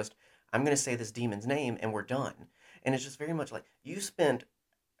much just I'm going to say this demon's name and we're done. And it's just very much like you spent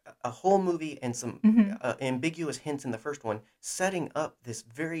a whole movie and some Hmm. ambiguous hints in the first one setting up this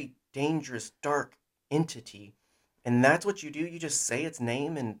very dangerous dark entity and that's what you do, you just say its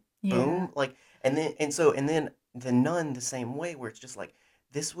name and Yeah. boom, like and then the nun the same way where it's just like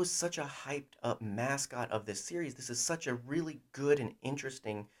this was such a hyped up mascot of this series, this is such a really good and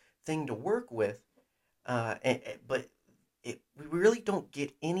interesting thing to work with, but we really don't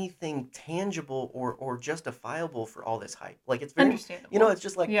get anything tangible or justifiable for all this hype. Like it's very, Understandable. it's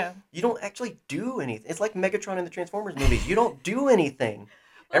just like Yeah. you don't actually do anything. It's like Megatron in the Transformers movies. You don't do anything.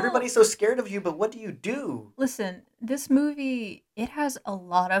 Well, Everybody's so scared of you, but what do you do? listen, this movie, it has a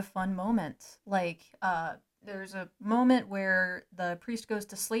lot of fun moments. Like, there's a moment where the priest goes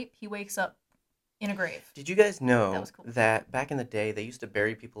to sleep, he wakes up in a grave. Did you guys That know was cool. that back in the day they used to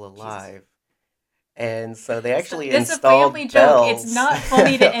bury people Jesus. alive, and so they So, actually it's a family installed joke. It's bells not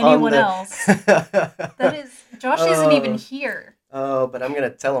funny to on anyone else. That the. is, Josh isn't even uh, here. Oh, but I'm gonna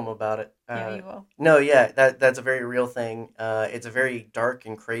tell them about it. Yeah, you will. No, yeah, that's a very real thing. It's a very dark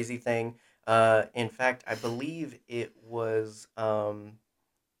and crazy thing. In fact, I believe It was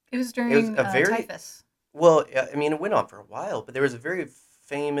it was during a very typhus. well. I mean, it went on for a while, but there was a very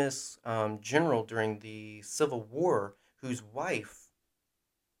famous general during the Civil War whose wife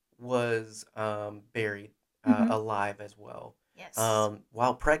was buried Hmm. alive as well, Yes.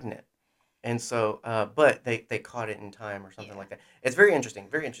 while pregnant. And so, but they caught it in time or something Yeah. like that. It's very interesting,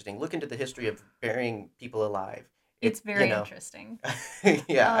 very interesting. Look into the history of burying people alive. It's It, you very know, interesting.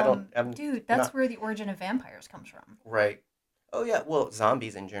 yeah, I'm Dude, that's not where the origin of vampires comes from. right. Oh yeah, well,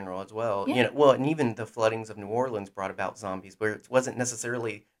 zombies in general as well. Yeah. Well, and even the floodings of New Orleans brought about zombies, where it wasn't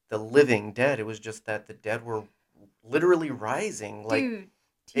necessarily the living dead. It was just that the dead were literally rising. Like Dude,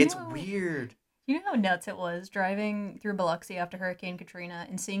 do you it's know weird. do you know how nuts it was driving through Biloxi after Hurricane Katrina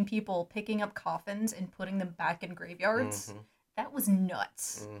and seeing people picking up coffins and putting them back in graveyards? Mm-hmm. That was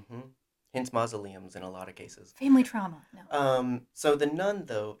nuts. Mm-hmm. Hence mausoleums in a lot of cases. Family trauma. No. So the Nun,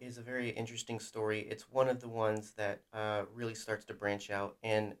 though, is a very interesting story. It's one of the ones that really starts to branch out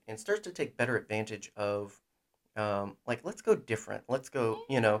and starts to take better advantage of, like, let's go different. Let's go,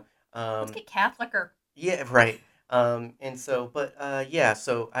 Yeah. Let's um, get Catholicer. yeah, right. And so, but yeah,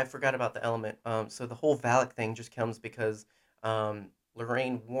 so I forgot about the element. So the whole Valak thing just comes because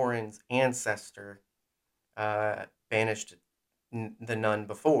Lorraine Warren's ancestor banished the nun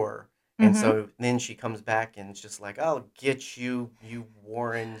before. And Mm-hmm. so then she comes back and it's just like, I'll get you, you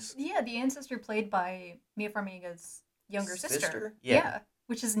Warrens Yeah, the ancestor played by Mia Farmiga's younger sister. sister. Yeah. Yeah,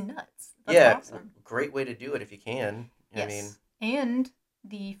 which is nuts. That's Yeah. awesome. Great way to do it if you can. I mean, Yes. And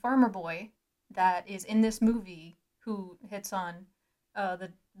the farmer boy that is in this movie who hits on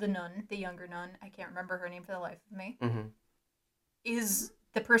the nun, the younger nun, I can't remember her name for the life of me, hmm is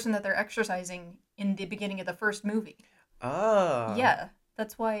the person that they're exercising in the beginning of the first movie. ah, Yeah,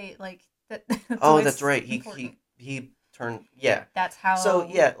 that's why like that's oh, why that's it's right. important. He turned, yeah. That's So how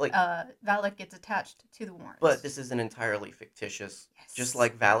yeah, like, Valak gets attached to the but Warrens. this isn't entirely fictitious. Just Yes.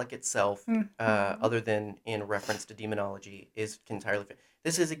 like Valak itself, Mm-hmm. other than in reference to demonology, is entirely.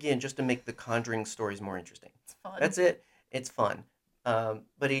 This is again just to make the Conjuring stories more interesting. It's fun. That's it. It's fun.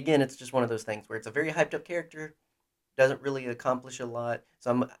 But again, it's just one of those things where it's a very hyped up character, doesn't really accomplish a lot.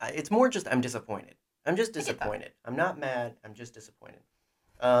 So it's more just I'm disappointed. I'm just I get that. disappointed. I'm not mad. I'm just disappointed.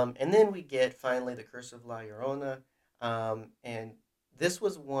 And then we get finally the Curse of La Llorona, and this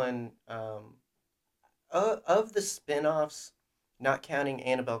was one of the spin-offs, not counting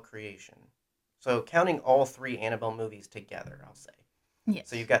Annabelle Creation. So counting all three Annabelle movies together, I'll say.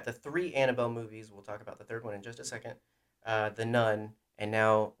 So you've Yes. got the three Annabelle movies. We'll talk about the third one in just a second. The Nun, and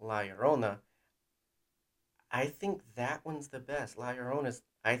now La Llorona. I think that one's the best. La Llorona's,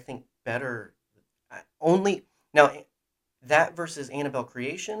 I think, better. Only now that versus Annabelle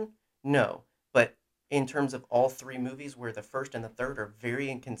Creation, no. But in terms of all three movies, where the first and the third are very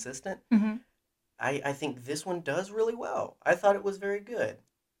inconsistent, Mm-hmm. I think this one does really well. I thought it was very good.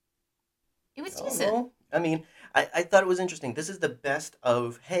 It was Oh decent. no. I mean, I thought it was interesting. This is the best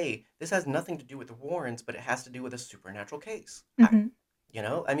of, hey, this has nothing to do with the Warrens, but it has to do with a supernatural case. Mm-hmm.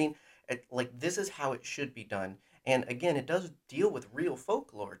 I mean, like this is how it should be done. And again, it does deal with real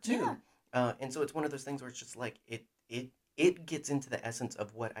folklore Yeah. too. And so it's one of those things where it's just like it gets into the essence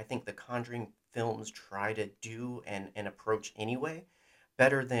of what I think the Conjuring films try to do and approach anyway,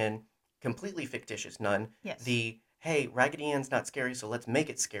 better than completely fictitious Nun. Yes. The hey, Raggedy Ann's not scary, so let's make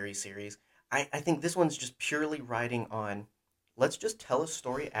it scary series. I think this one's just purely riding on let's just tell a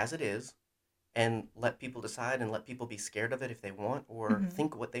story as it is and let people decide and let people be scared of it if they want or Mm-hmm.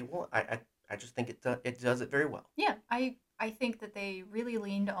 think what they want. I just think it does it very well. Yeah. I think that they really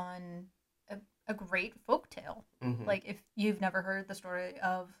leaned on a great folk tale. hmm Like if you've never heard the story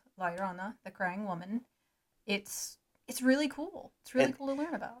of La Llorona, the crying woman, it's it's really cool. It's really And cool to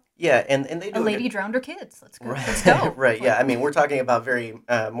learn about. yeah, and they A do a lady good drowned her kids. Let's go. Let's right go. right yeah. Like I mean, we're talking about very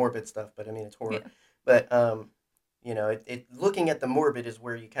morbid stuff, but I mean it's horror. yeah. But it looking at the morbid is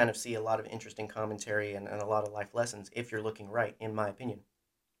where you kind of see a lot of interesting commentary and a lot of life lessons if you're looking right, in my opinion.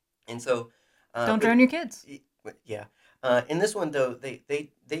 And so, Don't but drown your kids. yeah. In this one though, they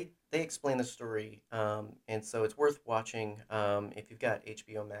explain the story, and so it's worth watching. If you've got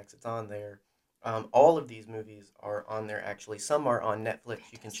HBO Max, it's on there. All of these movies are on there actually. Some are on Netflix.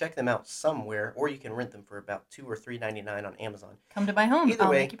 You can Fantastic. check them out somewhere, or you can rent them for about $2 or $3.99 on Amazon. Come to my home. Either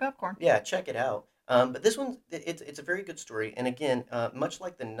I'll make way, you popcorn. yeah, check it out. But this one, it's a very good story, and again, much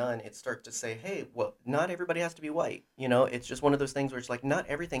like the Nun, it starts to say, hey, well, not everybody has to be white. It's just one of those things where it's like not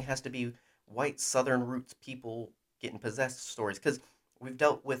everything has to be white Southern roots people getting possessed stories, because we've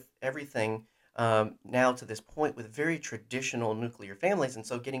dealt with everything now to this point with very traditional nuclear families, and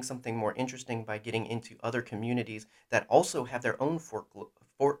so getting something more interesting by getting into other communities that also have their own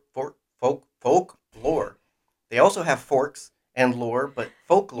folklore. They also have forks and lore, but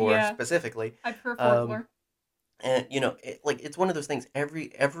folklore Yeah, specifically. I prefer Um, folklore. and it's one of those things.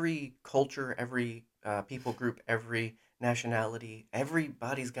 Every culture, every people group, every nationality,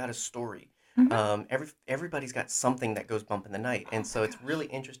 everybody's got a story. Hmm. Everybody's got something that goes bump in the night, Oh and my so it's really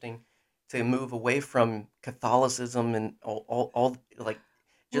gosh. interesting to move away from Catholicism and all like.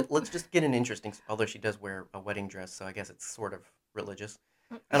 Well, Let's just get an interesting. Although she does wear a wedding dress, so I guess it's sort of religious.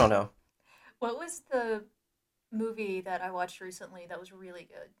 I don't know. what was the movie that I watched recently that was really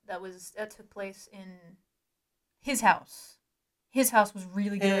good? That took place in his house. His house was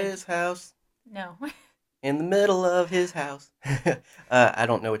really good. His house No. in the middle of his house. I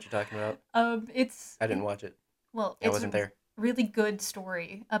don't know what you're talking about. It's I didn't watch it. well, I it's wasn't a there. really good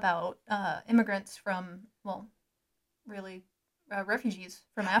story about immigrants from really refugees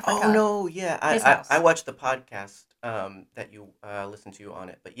from Oh Africa. no, yeah, His I house. watched the podcast that you listened to on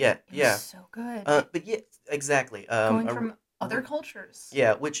it, but yeah, It was yeah, so good. but yeah, exactly. Going from other cultures.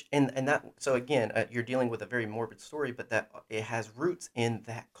 Yeah, which and that so again, you're dealing with a very morbid story, but that it has roots in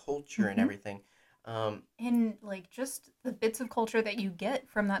that culture and Hmm. everything. Um, And like just the bits of culture that you get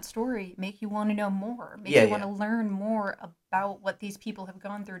from that story make you want to know more, make yeah, you want yeah, to learn more about what these people have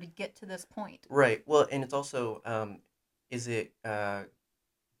gone through to get to this point. right. Well, and it's also is it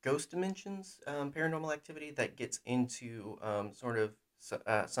Ghost Dimensions, Paranormal Activity that gets into sort of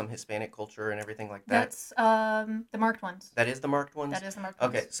some Hispanic culture and everything like that. That's the marked ones. That is the marked That ones. is the marked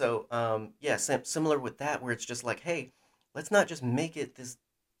Okay, ones. so yeah, similar with that, where it's just like, hey, let's not just make it this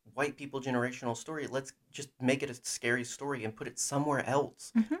white people generational story. Let's just make it a scary story and put it somewhere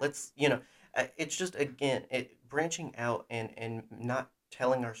else. Hmm. Let's, it's just again, it branching out and not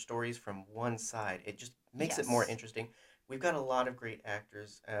telling our stories from one side. It just makes it more Yes. interesting. We've got a lot of great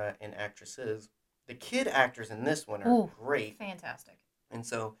actors and actresses. The kid actors in this one are Ooh, great, fantastic. and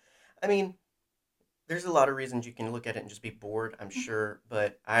so, I mean, there's a lot of reasons you can look at it and just be bored, I'm sure,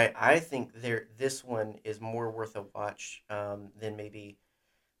 but I think this one is more worth a watch than maybe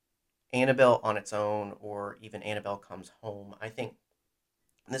Annabelle on its own or even Annabelle Comes Home. I think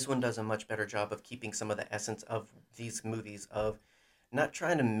this one does a much better job of keeping some of the essence of these movies of not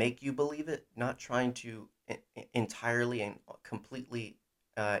trying to make you believe it, not trying to entirely and completely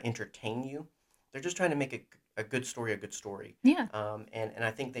entertain you. They're just trying to make a good story a good story. Yeah. And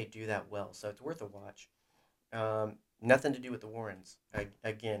I think they do that well, so it's worth a watch. Nothing to do with the Warrens.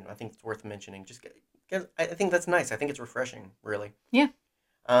 Again, I think it's worth mentioning. Just because I think that's nice. I think it's refreshing, really. Yeah.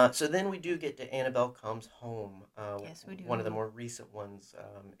 So then we do get to Annabelle Comes Home, Yes, we one of the do. more recent ones,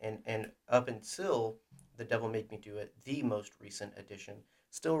 and up until The Devil Made Me Do It, the most recent edition,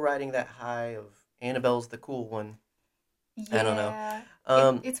 still riding that high of Annabelle's the cool one. I don't know. Yeah.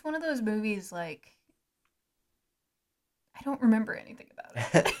 Um, It's one of those movies like I don't remember anything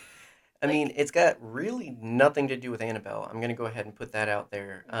about it. I mean, Like it's got really nothing to do with Annabelle. I'm gonna go ahead and put that out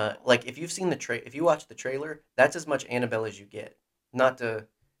there. no. Like if you've seen if you watch the trailer, that's as much Annabelle as you get. Not to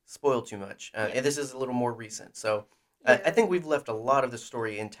spoil too much. Yeah. And this is a little more recent, so I Yeah. think we've left a lot of the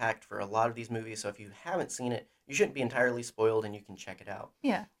story intact for a lot of these movies. So if you haven't seen it, you shouldn't be entirely spoiled, and you can check it out.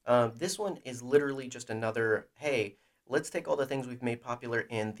 Yeah. This one is literally just another, hey, let's take all the things we've made popular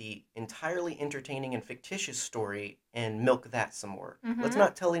in the entirely entertaining and fictitious story and milk that some more. Let's Mhm.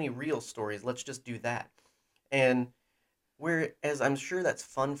 not tell any real stories. Let's just do that. And whereas I'm sure that's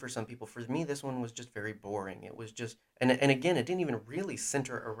fun for some people, for me, this one was just very boring. It was just, and again, it didn't even really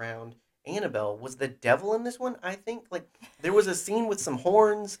center around Annabelle. Was the devil in this one? I think like there was a scene with some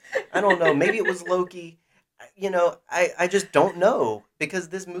horns. I don't know. Maybe it was Loki. I just don't know because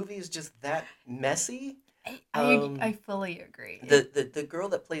this movie is just that messy. I Um, fully agree. the girl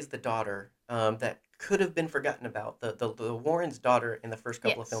that plays the daughter, that could have been forgotten about, the Warren's daughter in the first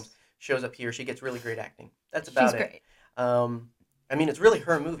couple of films, Yes. shows up here. She gets really great acting. That's She's about it. great. Um, I mean, it's really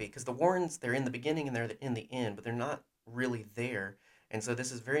her movie because the Warrens, they're in the beginning and they're in the end, but they're not really there. And so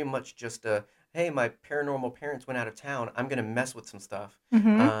this is very much just a, hey, my paranormal parents went out of town. I'm gonna mess with some stuff,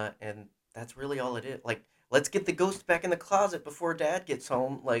 Mhm. and that's really all it is. Like, let's get the ghost back in the closet before Dad gets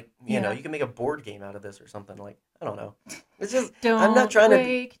home. Like, Yeah. you can make a board game out of this or something. Like, I don't know. It's just I'm not Don't trying to be.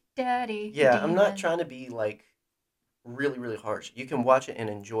 wake daddy, the Yeah, I'm not demon. trying to be like really really harsh. You can watch it and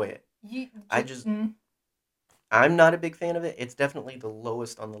enjoy it. You I just just I'm not a big fan of it. It's definitely the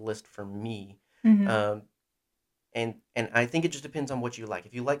lowest on the list for me. Mhm. Um, and I think it just depends on what you like.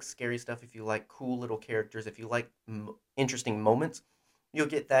 If you like scary stuff, if you like cool little characters, if you like interesting moments, you'll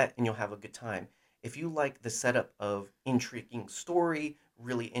get that and you'll have a good time. If you like the setup of intriguing story,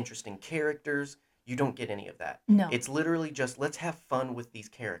 really interesting characters, you don't get any of that. No. It's literally just let's have fun with these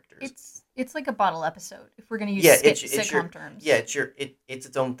characters. It's like a bottle episode if we're gonna use Yeah, sitcom terms. yeah, it's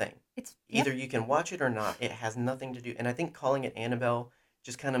its own thing. It's Either you can watch it or not. It has nothing to do. And I think calling it Annabelle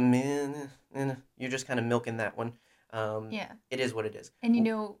just kind of you're just kind of milking that one. Yeah. It is what it is. And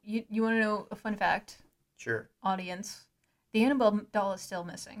you want to know a fun fact, Sure. audience? The Annabelle doll is still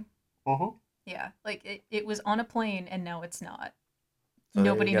missing. Mm-hmm. Yeah, like it was on a plane and now it's not. So there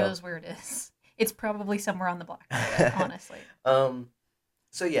Nobody you go. knows where it is. It's probably somewhere on the black market, honestly.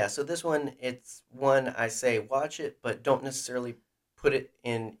 So yeah, so this one, it's one I say watch it, but don't necessarily put it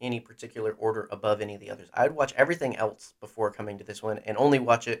in any particular order above any of the others. I'd watch everything else before coming to this one, and only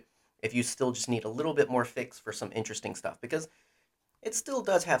watch it if you still just need a little bit more fix for some interesting stuff, because it still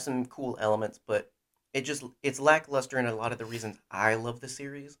does have some cool elements, but it's lackluster, and a lot of the reasons I love the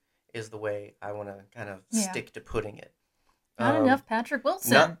series is the way I want to kind of Yeah. stick to putting it. Not enough Patrick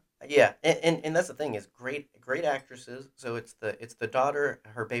Wilson. Not yeah, and that's the thing is great actresses. So it's the daughter,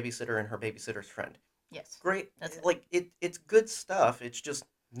 her babysitter, and her babysitter's friend. Yes. Great, That's it. like it's good stuff. It's just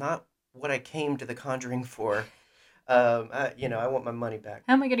not what I came to The Conjuring for. I want my money back.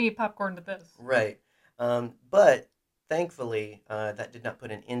 How am I gonna eat popcorn with this? Right. But thankfully, that did not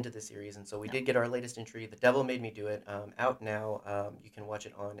put an end to the series, and so we No. did get our latest entry, The Devil Made Me Do It, out now. You can watch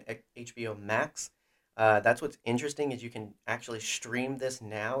it on HBO Max. That's what's interesting is you can actually stream this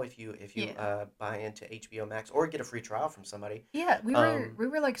now if you Yeah. buy into HBO Max or get a free trial from somebody. Yeah, we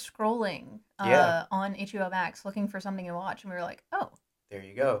were like scrolling Yeah. on HBO Max looking for something to watch, and we were like, oh, There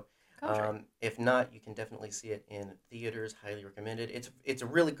you go. Conjuring. If not, you can definitely see it in theaters. Highly recommended. It's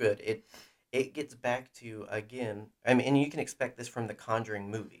really good. It gets back to, again, I mean, and you can expect this from the Conjuring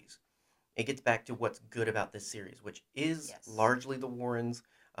movies. It gets back to what's good about this series, which is Yes. largely the Warrens,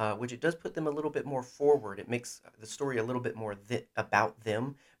 which it does put them a little bit more forward. It makes the story a little bit more about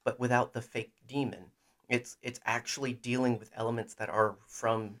them, but without the fake demon. It's actually dealing with elements that are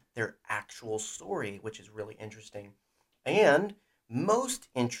from their actual story, which is really interesting. And most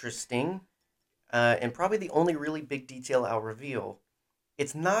interesting, and probably the only really big detail I'll reveal,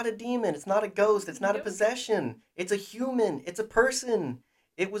 it's not a demon, it's not a ghost, it's not a Nope. possession. It's a human, it's a person.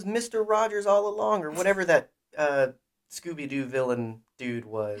 It was Mr. Rogers all along, or whatever that Scooby-Doo villain dude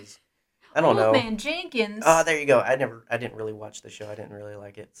was. I don't know. Old Man Jenkins. There you go. I didn't really watch the show. I didn't really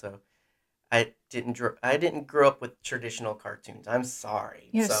like it, so I didn't grow up with traditional cartoons. I'm sorry.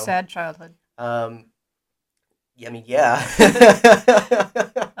 You had a So, sad childhood. yeah, I mean, yeah.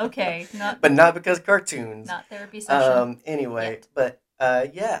 Okay, But not because cartoons. not therapy session. Anyway, Yet. but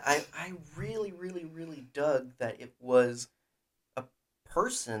yeah, I really, really, really dug that it was a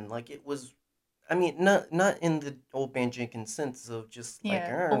person. Like it was, I mean, not in the Old Man Jenkins sense of just like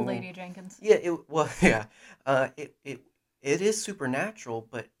Yeah, old lady Jenkins. Yeah, yeah. It is supernatural,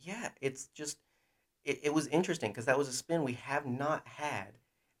 but yeah, it's just it was interesting because that was a spin we have not had.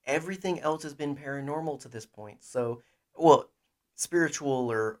 Everything else has been paranormal to this point. So, well, spiritual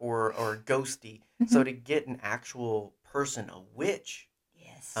or ghosty. So Mhm. to get an actual person, a witch,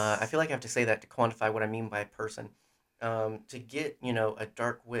 Yes. I feel like I have to say that to quantify what I mean by person. To get a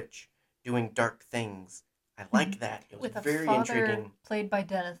dark witch doing dark things, I like that. It was With a very father intriguing. played by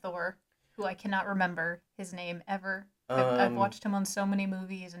Denethor, who I cannot remember his name ever. I've watched him on so many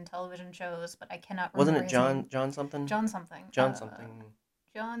movies and television shows, but I cannot remember Wasn't it his John name. John something? John something. John something.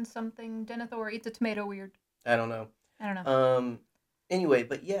 John something. Denethor eats a tomato weird. I don't know. I don't know. Anyway,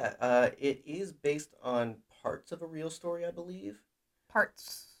 but yeah, it is based on parts of a real story, I believe.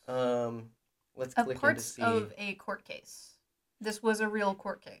 Parts Let's of click in to parts see. of a court case. This was a real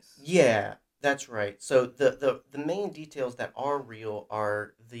court case. Yeah, that's right. So the main details that are real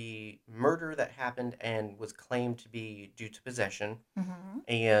are the murder that happened and was claimed to be due to possession, Mm-hmm.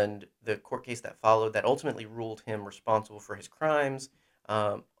 and the court case that followed that ultimately ruled him responsible for his crimes.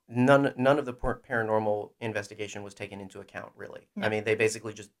 None of the paranormal investigation was taken into account, really. No. I mean, they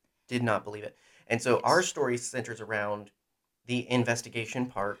basically just did not believe it. And so our Yes. story centers around the investigation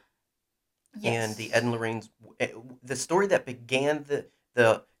part and the Yes. Ed and Lorraine's the story that began the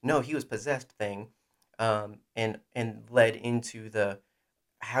no, he was possessed thing, and led into the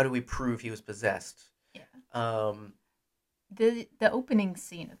how do we prove he was possessed. Yeah. Um, The opening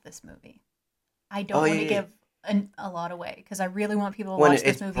scene of this movie. I don't Oh, want yeah, to yeah. give a lot away because I really want people to when watch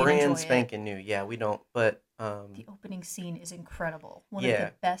it's this movie and brand enjoy it. spanking new, yeah, we don't, but The opening scene is incredible. One of yeah,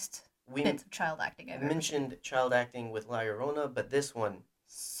 the best we bits of child acting I've ever seen. mentioned child acting with La Llorona, but this one,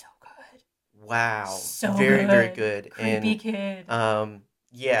 So good. wow, So very, very good. good, Creepy and kid.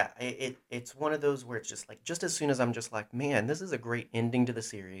 yeah, it's one of those where it's just like just as soon as I'm just like, man, this is a great ending to the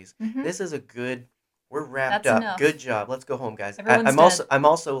series. Hmm. This is a good. We're wrapped That's up. enough. Good job. Let's go home, guys. Everyone's I'm dead.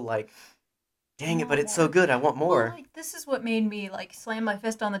 also like, dang it, but want it's so more. good. I want Well, more. like, this is what made me, like, slam my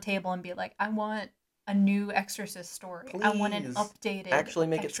fist on the table and be like, I want a new Exorcist story. I want an Please. updated Actually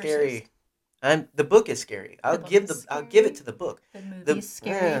make it Exorcist. scary. The book is scary. The book is I'll give it scary. to the book. The movie's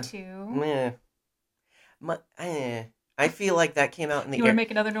scary too. Meh. I feel like that came out in the You want to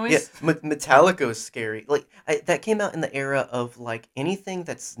make another noise? Yeah, Metallica is scary. Like that came out in the era of like anything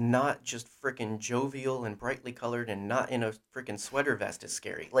that's not just freaking jovial and brightly colored and not in a freaking sweater vest is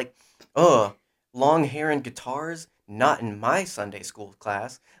scary. Like, long hair and guitars, not in my Sunday school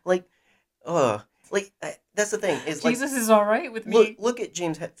class. Like, that's the thing is like Jesus is all right with me. look at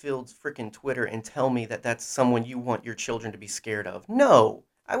James Hetfield's freaking Twitter and tell me that that's someone you want your children to be scared of. No,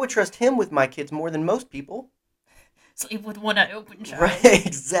 I would trust him with my kids more than most people. Sleep with one eye open, child. Right,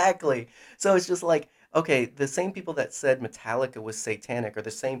 exactly. So it's just like, okay, the same people that said Metallica was satanic are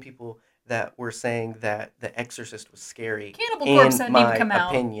the same people that were saying that The Exorcist was scary. Cannibal Corpse in hadn't my even come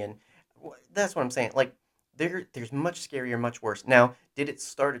out. opinion. That's what I'm saying. Like, there's much scarier, much worse. Now, did it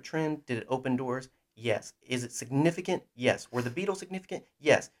start a trend? Did it open doors? Yes. Is it significant? Yes. Were the Beatles significant?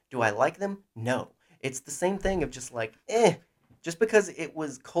 Yes. Do I like them? No. It's the same thing of just like, just because it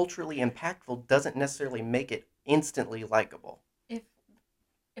was culturally impactful doesn't necessarily make it instantly likable.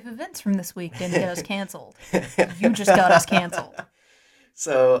 If events from this week didn't get us canceled, you just got us canceled.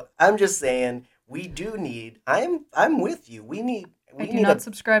 So I'm just saying we do need. I'm with you. I do not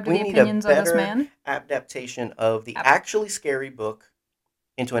subscribe to the opinions of this man. Adaptation of the actually scary book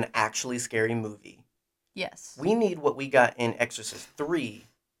into an actually scary movie. Yes. We need what we got in Exorcist 3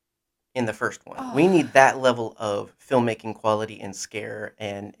 in the first one. Oh. We need that level of filmmaking quality and scare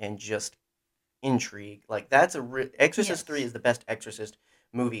and just intrigue. Like that's Exorcist 3 is the best Exorcist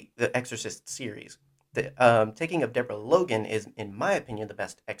movie, the Exorcist series. The Taking of Deborah Logan is, in my opinion, the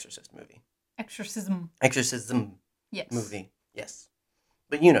best Exorcist movie. Exorcism. Yes. Movie. Yes.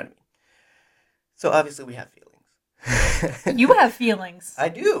 But you know what I mean. So obviously we have feelings. You have feelings. I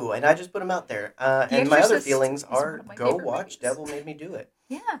do, and I just put them out there. And my other feelings are go watch movies. Devil Made Me Do It.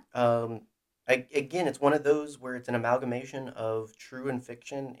 Yeah. Again, it's one of those where it's an amalgamation of true and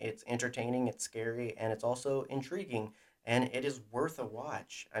fiction. It's entertaining, it's scary, and it's also intriguing. And it is worth a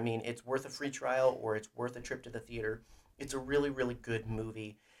watch. I mean, it's worth a free trial or it's worth a trip to the theater. It's a really, really good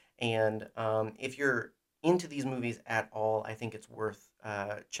movie. And if you're into these movies at all, I think it's worth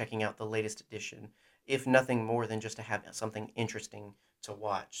checking out the latest edition, if nothing more than just to have something interesting to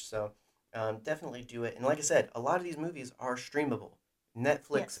watch. So definitely do it. And like I said, a lot of these movies are streamable.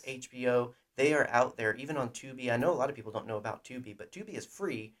 Netflix, yes. HBO, they are out there, even on Tubi. I know a lot of people don't know about Tubi, but Tubi is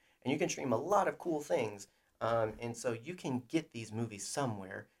free, and you can stream a lot of cool things. And so you can get these movies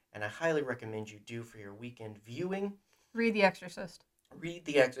somewhere, and I highly recommend you do for your weekend viewing. Read The Exorcist. Read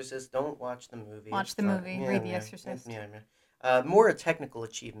The Exorcist. Don't watch the movie. Watch the movie. Read The Exorcist. More a technical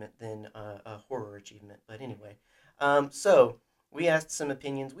achievement than a horror achievement. But anyway, so we asked some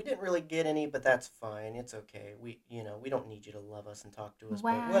opinions. We didn't really get any, but that's fine. It's okay. We don't need you to love us and talk to us,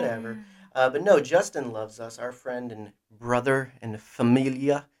 but whatever. But no, Justin loves us, our friend and brother and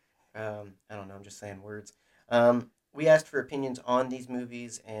familia. I don't know. I'm just saying words. We asked for opinions on these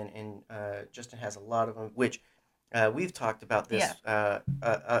movies, and Justin has a lot of them, which we've talked about this,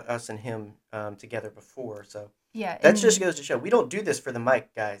 us and him together before. So that just goes to show we don't do this for the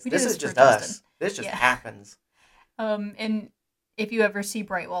mic, guys. This is just us. This just happens. And if you ever see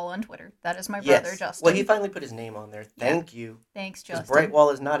Brightwall on Twitter, that is my brother, Justin. Well, he finally put his name on there. Thank you. Thanks, Justin.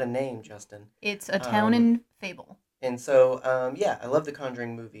 Brightwall is not a name, Justin. It's a town in Fable. And so, I love the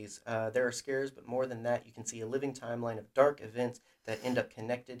Conjuring movies. There are scares, but more than that, you can see a living timeline of dark events that end up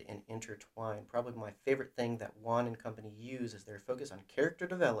connected and intertwined. Probably my favorite thing that Wan and company use is their focus on character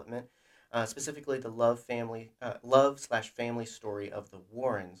development, specifically the love/family story of the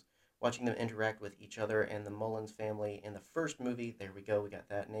Warrens. Watching them interact with each other and the Mullins family in the first movie, there we go, we got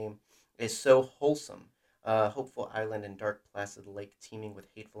that name, is so wholesome. Hopeful Island and dark placid lake teeming with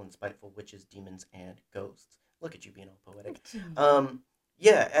hateful and spiteful witches, demons, and ghosts. Look at you being all poetic.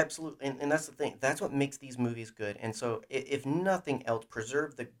 Yeah, absolutely. And that's the thing. That's what makes these movies good. And so if nothing else,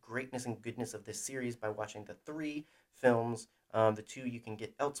 preserve the greatness and goodness of this series by watching the 3 films. The 2 you can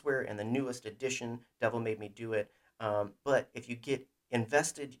get elsewhere, and the newest edition, Devil Made Me Do It. But if you get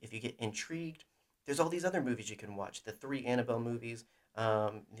invested, if you get intrigued, there's all these other movies you can watch. The 3 Annabelle movies,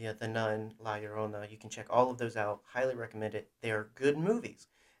 The Nun, La Llorona. You can check all of those out. Highly recommend it. They are good movies.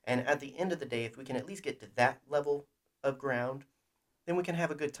 And at the end of the day, if we can at least get to that level of ground, then we can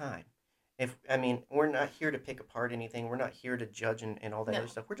have a good time. We're not here to pick apart anything. We're not here to judge and all that other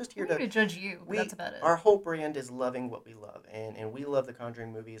stuff. We're just here to judge you. That's about it. Our whole brand is loving what we love. And we love the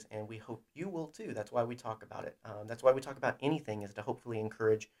Conjuring movies, and we hope you will too. That's why we talk about it. That's why we talk about anything, is to hopefully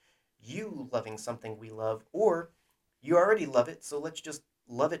encourage you loving something we love, or you already love it, so let's just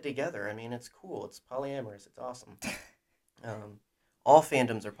love it together. I mean, it's cool. It's polyamorous. It's awesome. Um, all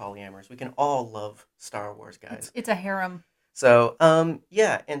fandoms are polyamorous. We can all love Star Wars, guys. It's a harem. So,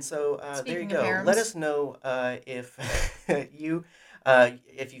 yeah, and so there you Speaking of go. Let harems. us know if you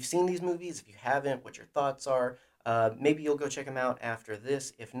if you've seen these movies. If you haven't, what your thoughts are. Maybe you'll go check them out after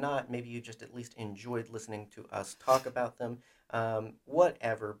this. If not, maybe you just at least enjoyed listening to us talk about them.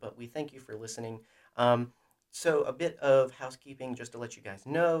 Whatever. But we thank you for listening. Um, so a bit of housekeeping just to let you guys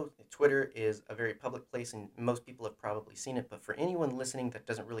know. Twitter is a very public place, and most people have probably seen it. But for anyone listening that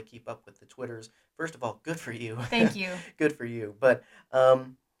doesn't really keep up with the Twitters, first of all, good for you. Thank you. Good for you. But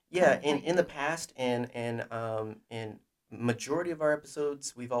yeah, Kinda in the hyped. past and in majority of our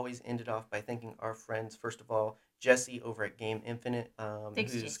episodes, we've always ended off by thanking our friends. First of all, Jesse over at Game Infinite,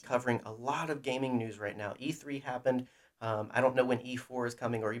 Thanks, who's Jesse. covering a lot of gaming news right now. E3 happened. I don't know when E4 is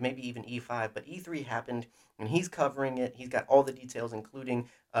coming, or maybe even E5, but E3 happened, and he's covering it. He's got all the details, including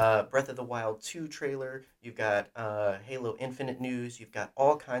Breath of the Wild 2 trailer. You've got Halo Infinite news. You've got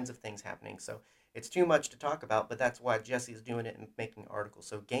all kinds of things happening. So it's too much to talk about, but that's why Jesse's doing it and making articles.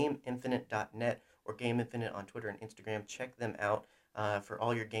 So GameInfinite.net or Game Infinite on Twitter and Instagram. Check them out for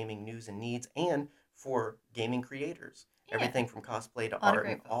all your gaming news and needs, and for gaming creators. Yeah. Everything from cosplay to A lot of art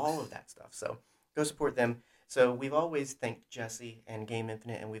and great all folks. of that stuff. So go support them. So we've always thanked Jesse and Game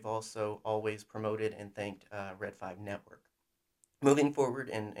Infinite, and we've also always promoted and thanked Red 5 Network. Moving forward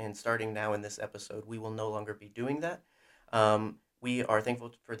and starting now in this episode, we will no longer be doing that. We are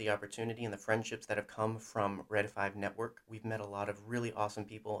thankful for the opportunity and the friendships that have come from Red 5 Network. We've met a lot of really awesome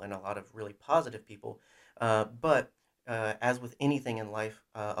people and a lot of really positive people. But as with anything in life,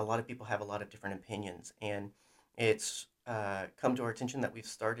 a lot of people have a lot of different opinions. And it's come to our attention that we've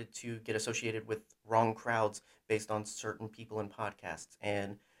started to get associated with wrong crowds based on certain people in podcasts.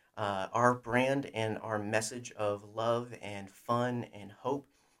 And our brand and our message of love and fun and hope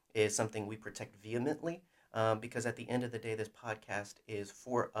is something we protect vehemently, because at the end of the day, this podcast is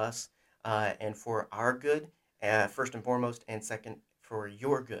for us and for our good, first and foremost, and second, for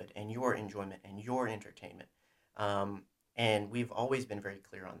your good and your enjoyment and your entertainment. Um, and we've always been very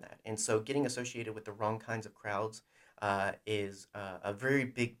clear on that. And so getting associated with the wrong kinds of crowds is a very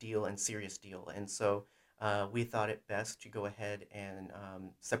big deal and serious deal. And so we thought it best to go ahead and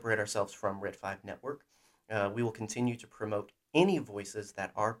separate ourselves from Red 5 Network. We will continue to promote any voices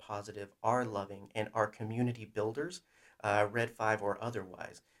that are positive, are loving, and are community builders, Red 5 or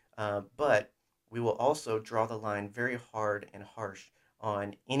otherwise. But we will also draw the line very hard and harsh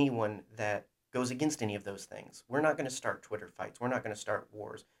on anyone that goes against any of those things. We're not going to start Twitter fights. We're not going to start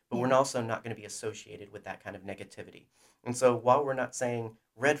wars, but we're Yeah. also not going to be associated with that kind of negativity. And so while we're not saying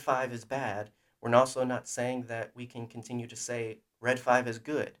Red 5 is bad, we're also not saying that we can continue to say Red 5 is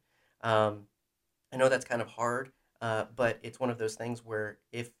good. Um, I know that's kind of hard, but it's one of those things where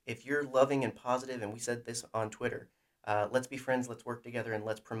if you're loving and positive, and we said this on Twitter, let's be friends, let's work together, and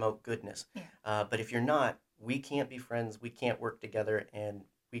let's promote goodness. Yeah. But if you're not, we can't be friends, we can't work together, and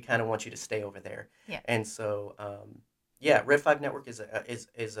we kind of want you to stay over there. Yeah. And so, yeah, Red 5 Network is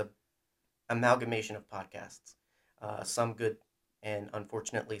a amalgamation of podcasts, some good, and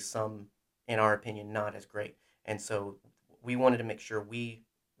unfortunately some, in our opinion, not as great. And so we wanted to make sure we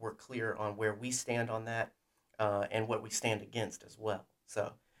were clear on where we stand on that, and what we stand against as well.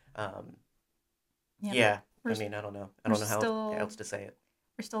 So, um, Yep. yeah, We're I mean, I don't know. I we're don't know how still else to say it.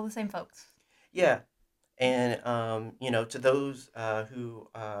 we're still the same folks. Yeah, and to those who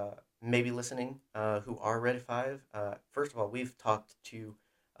may be listening, who are Red 5, first of all, we've talked to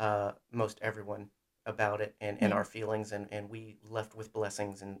most everyone about it and Yeah. our feelings, and we left with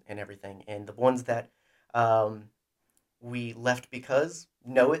blessings and everything. And the ones that um, we left because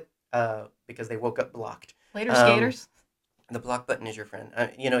know it, because they woke up blocked. Later, Um, skaters. the block button is your friend.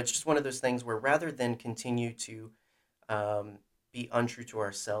 It's just one of those things where rather than continue to um, be untrue to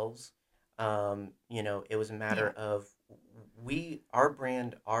ourselves, it was a matter Yeah. of our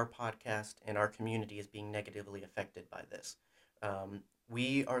brand, our podcast, and our community is being negatively affected by this.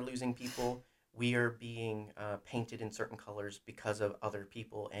 We are losing people. We are being painted in certain colors because of other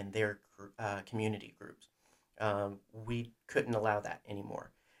people and their community groups. We couldn't allow that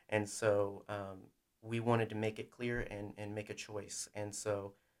anymore. And so we wanted to make it clear and make a choice. And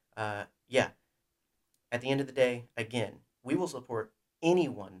so, yeah, at the end of the day, again, we will support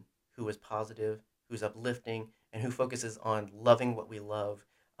anyone who is positive, who's uplifting, and who focuses on loving what we love,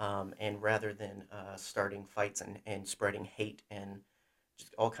 and rather than starting fights and spreading hate and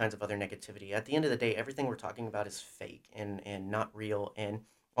just all kinds of other negativity. At the end of the day, everything we're talking about is fake and not real. And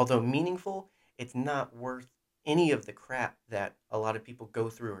although meaningful, it's not worth any of the crap that a lot of people go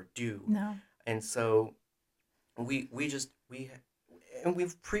through or do. No. And so and we've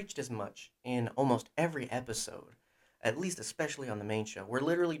preached as much in almost every episode, at least especially on the main show. We're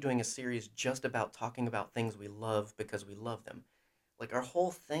literally doing a series just about talking about things we love because we love them. Like, our whole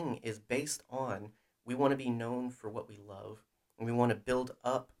thing is based on, we want to be known for what we love, and we want to build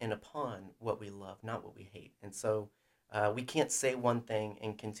up and upon what we love, not what we hate. And so we can't say one thing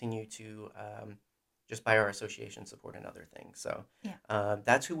and continue to just by our association support another thing. So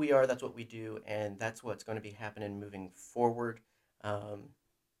that's who we are, that's what we do, and that's what's going to be happening moving forward.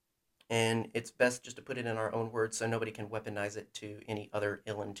 And it's best just to put it in our own words so nobody can weaponize it to any other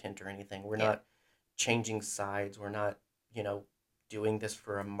ill intent or anything. We're not changing sides. We're not, doing this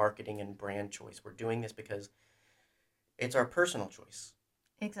for a marketing and brand choice. We're doing this because it's our personal choice.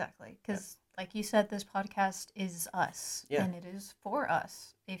 Exactly. Because, like you said, this podcast is us. Yeah. And it is for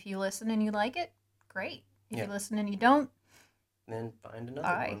us. If you listen and you like it, great. If you listen and you don't, then find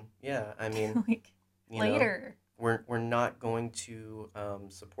another one. Yeah, I mean, like, later. We're not going to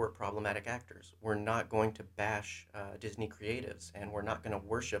support problematic actors. We're not going to bash Disney creatives, and we're not going to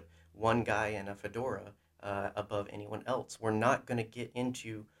worship one guy in a fedora above anyone else. We're not going to get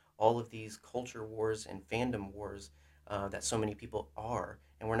into all of these culture wars and fandom wars that so many people are,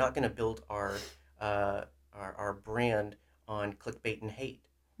 and we're not going to build our brand on clickbait and hate.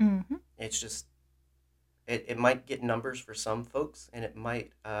 Mm-hmm. It's just it might get numbers for some folks, and it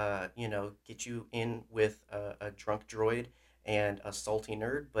might get you in with a drunk droid and a salty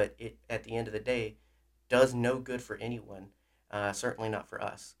nerd, but it at the end of the day does no good for anyone, certainly not for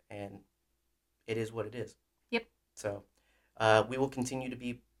us, and it is what it is. Yep. So we will continue to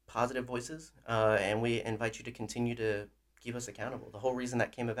be positive voices, and we invite you to continue to keep us accountable. The whole reason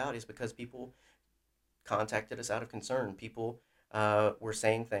that came about is because people contacted us out of concern. People were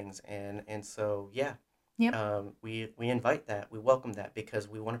saying things, and so yeah. Yep. We invite that. We welcome that because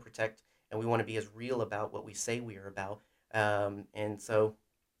we want to protect and we want to be as real about what we say we are about. And so,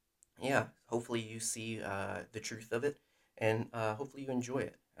 yeah, hopefully you see the truth of it, and hopefully you enjoy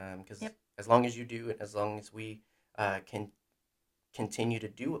it. Because as long as you do, and as long as we can continue to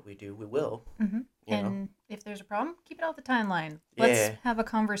do what we do, we will. Mm-hmm. And if there's a problem, keep it off the timeline. Let's have a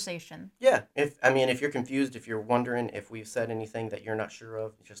conversation. Yeah. If you're confused, if you're wondering if we've said anything that you're not sure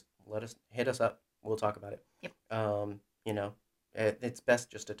of, just hit us up. We'll talk about it. Yep. It's best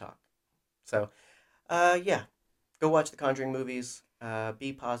just to talk. So, go watch the Conjuring movies.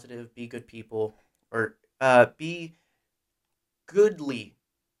 Be positive. Be good people. Or be goodly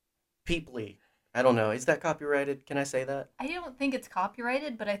peoply. I don't know. Is that copyrighted? Can I say that? I don't think it's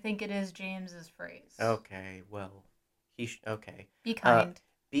copyrighted, but I think it is James's phrase. Okay. Well, okay. Be kind.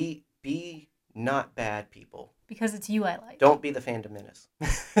 Be not bad people. Because it's you I like. Don't be the Fandom Menace.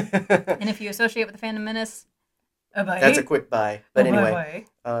 And if you associate with the Fandom Menace, bye. That's a quick bye. But anyway.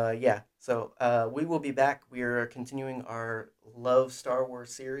 Yeah. So we will be back. We are continuing our Love Star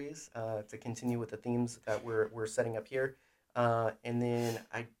Wars series to continue with the themes that we're setting up here. And then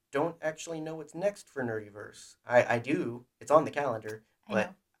I don't actually know what's next for Nerdyverse. I do. It's on the calendar.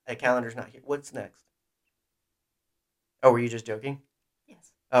 But the calendar's not here. What's next? Oh, were you just joking?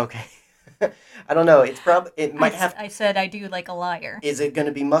 Yes. Okay. I don't know. It might have. I said I do like a liar. Is it going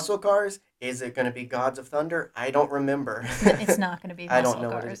to be Muscle Cars? Is it going to be Gods of Thunder? I don't remember. It's not going to be Muscle Cars. I don't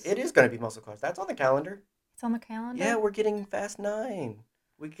know what it is. It is going to be Muscle Cars. That's on the calendar. It's on the calendar? Yeah, we're getting Fast 9.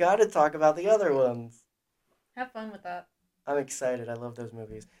 We got to talk about the other ones. Have fun with that. I'm excited. I love those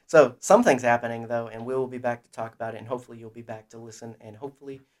movies. So something's happening, though, and we will be back to talk about it, and hopefully you'll be back to listen, and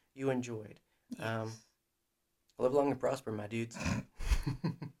hopefully you enjoyed. Yes. Live long and prosper, my dudes.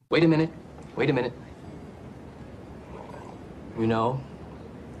 Wait a minute.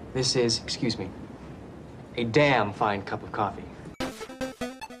 This is, excuse me, a damn fine cup of coffee.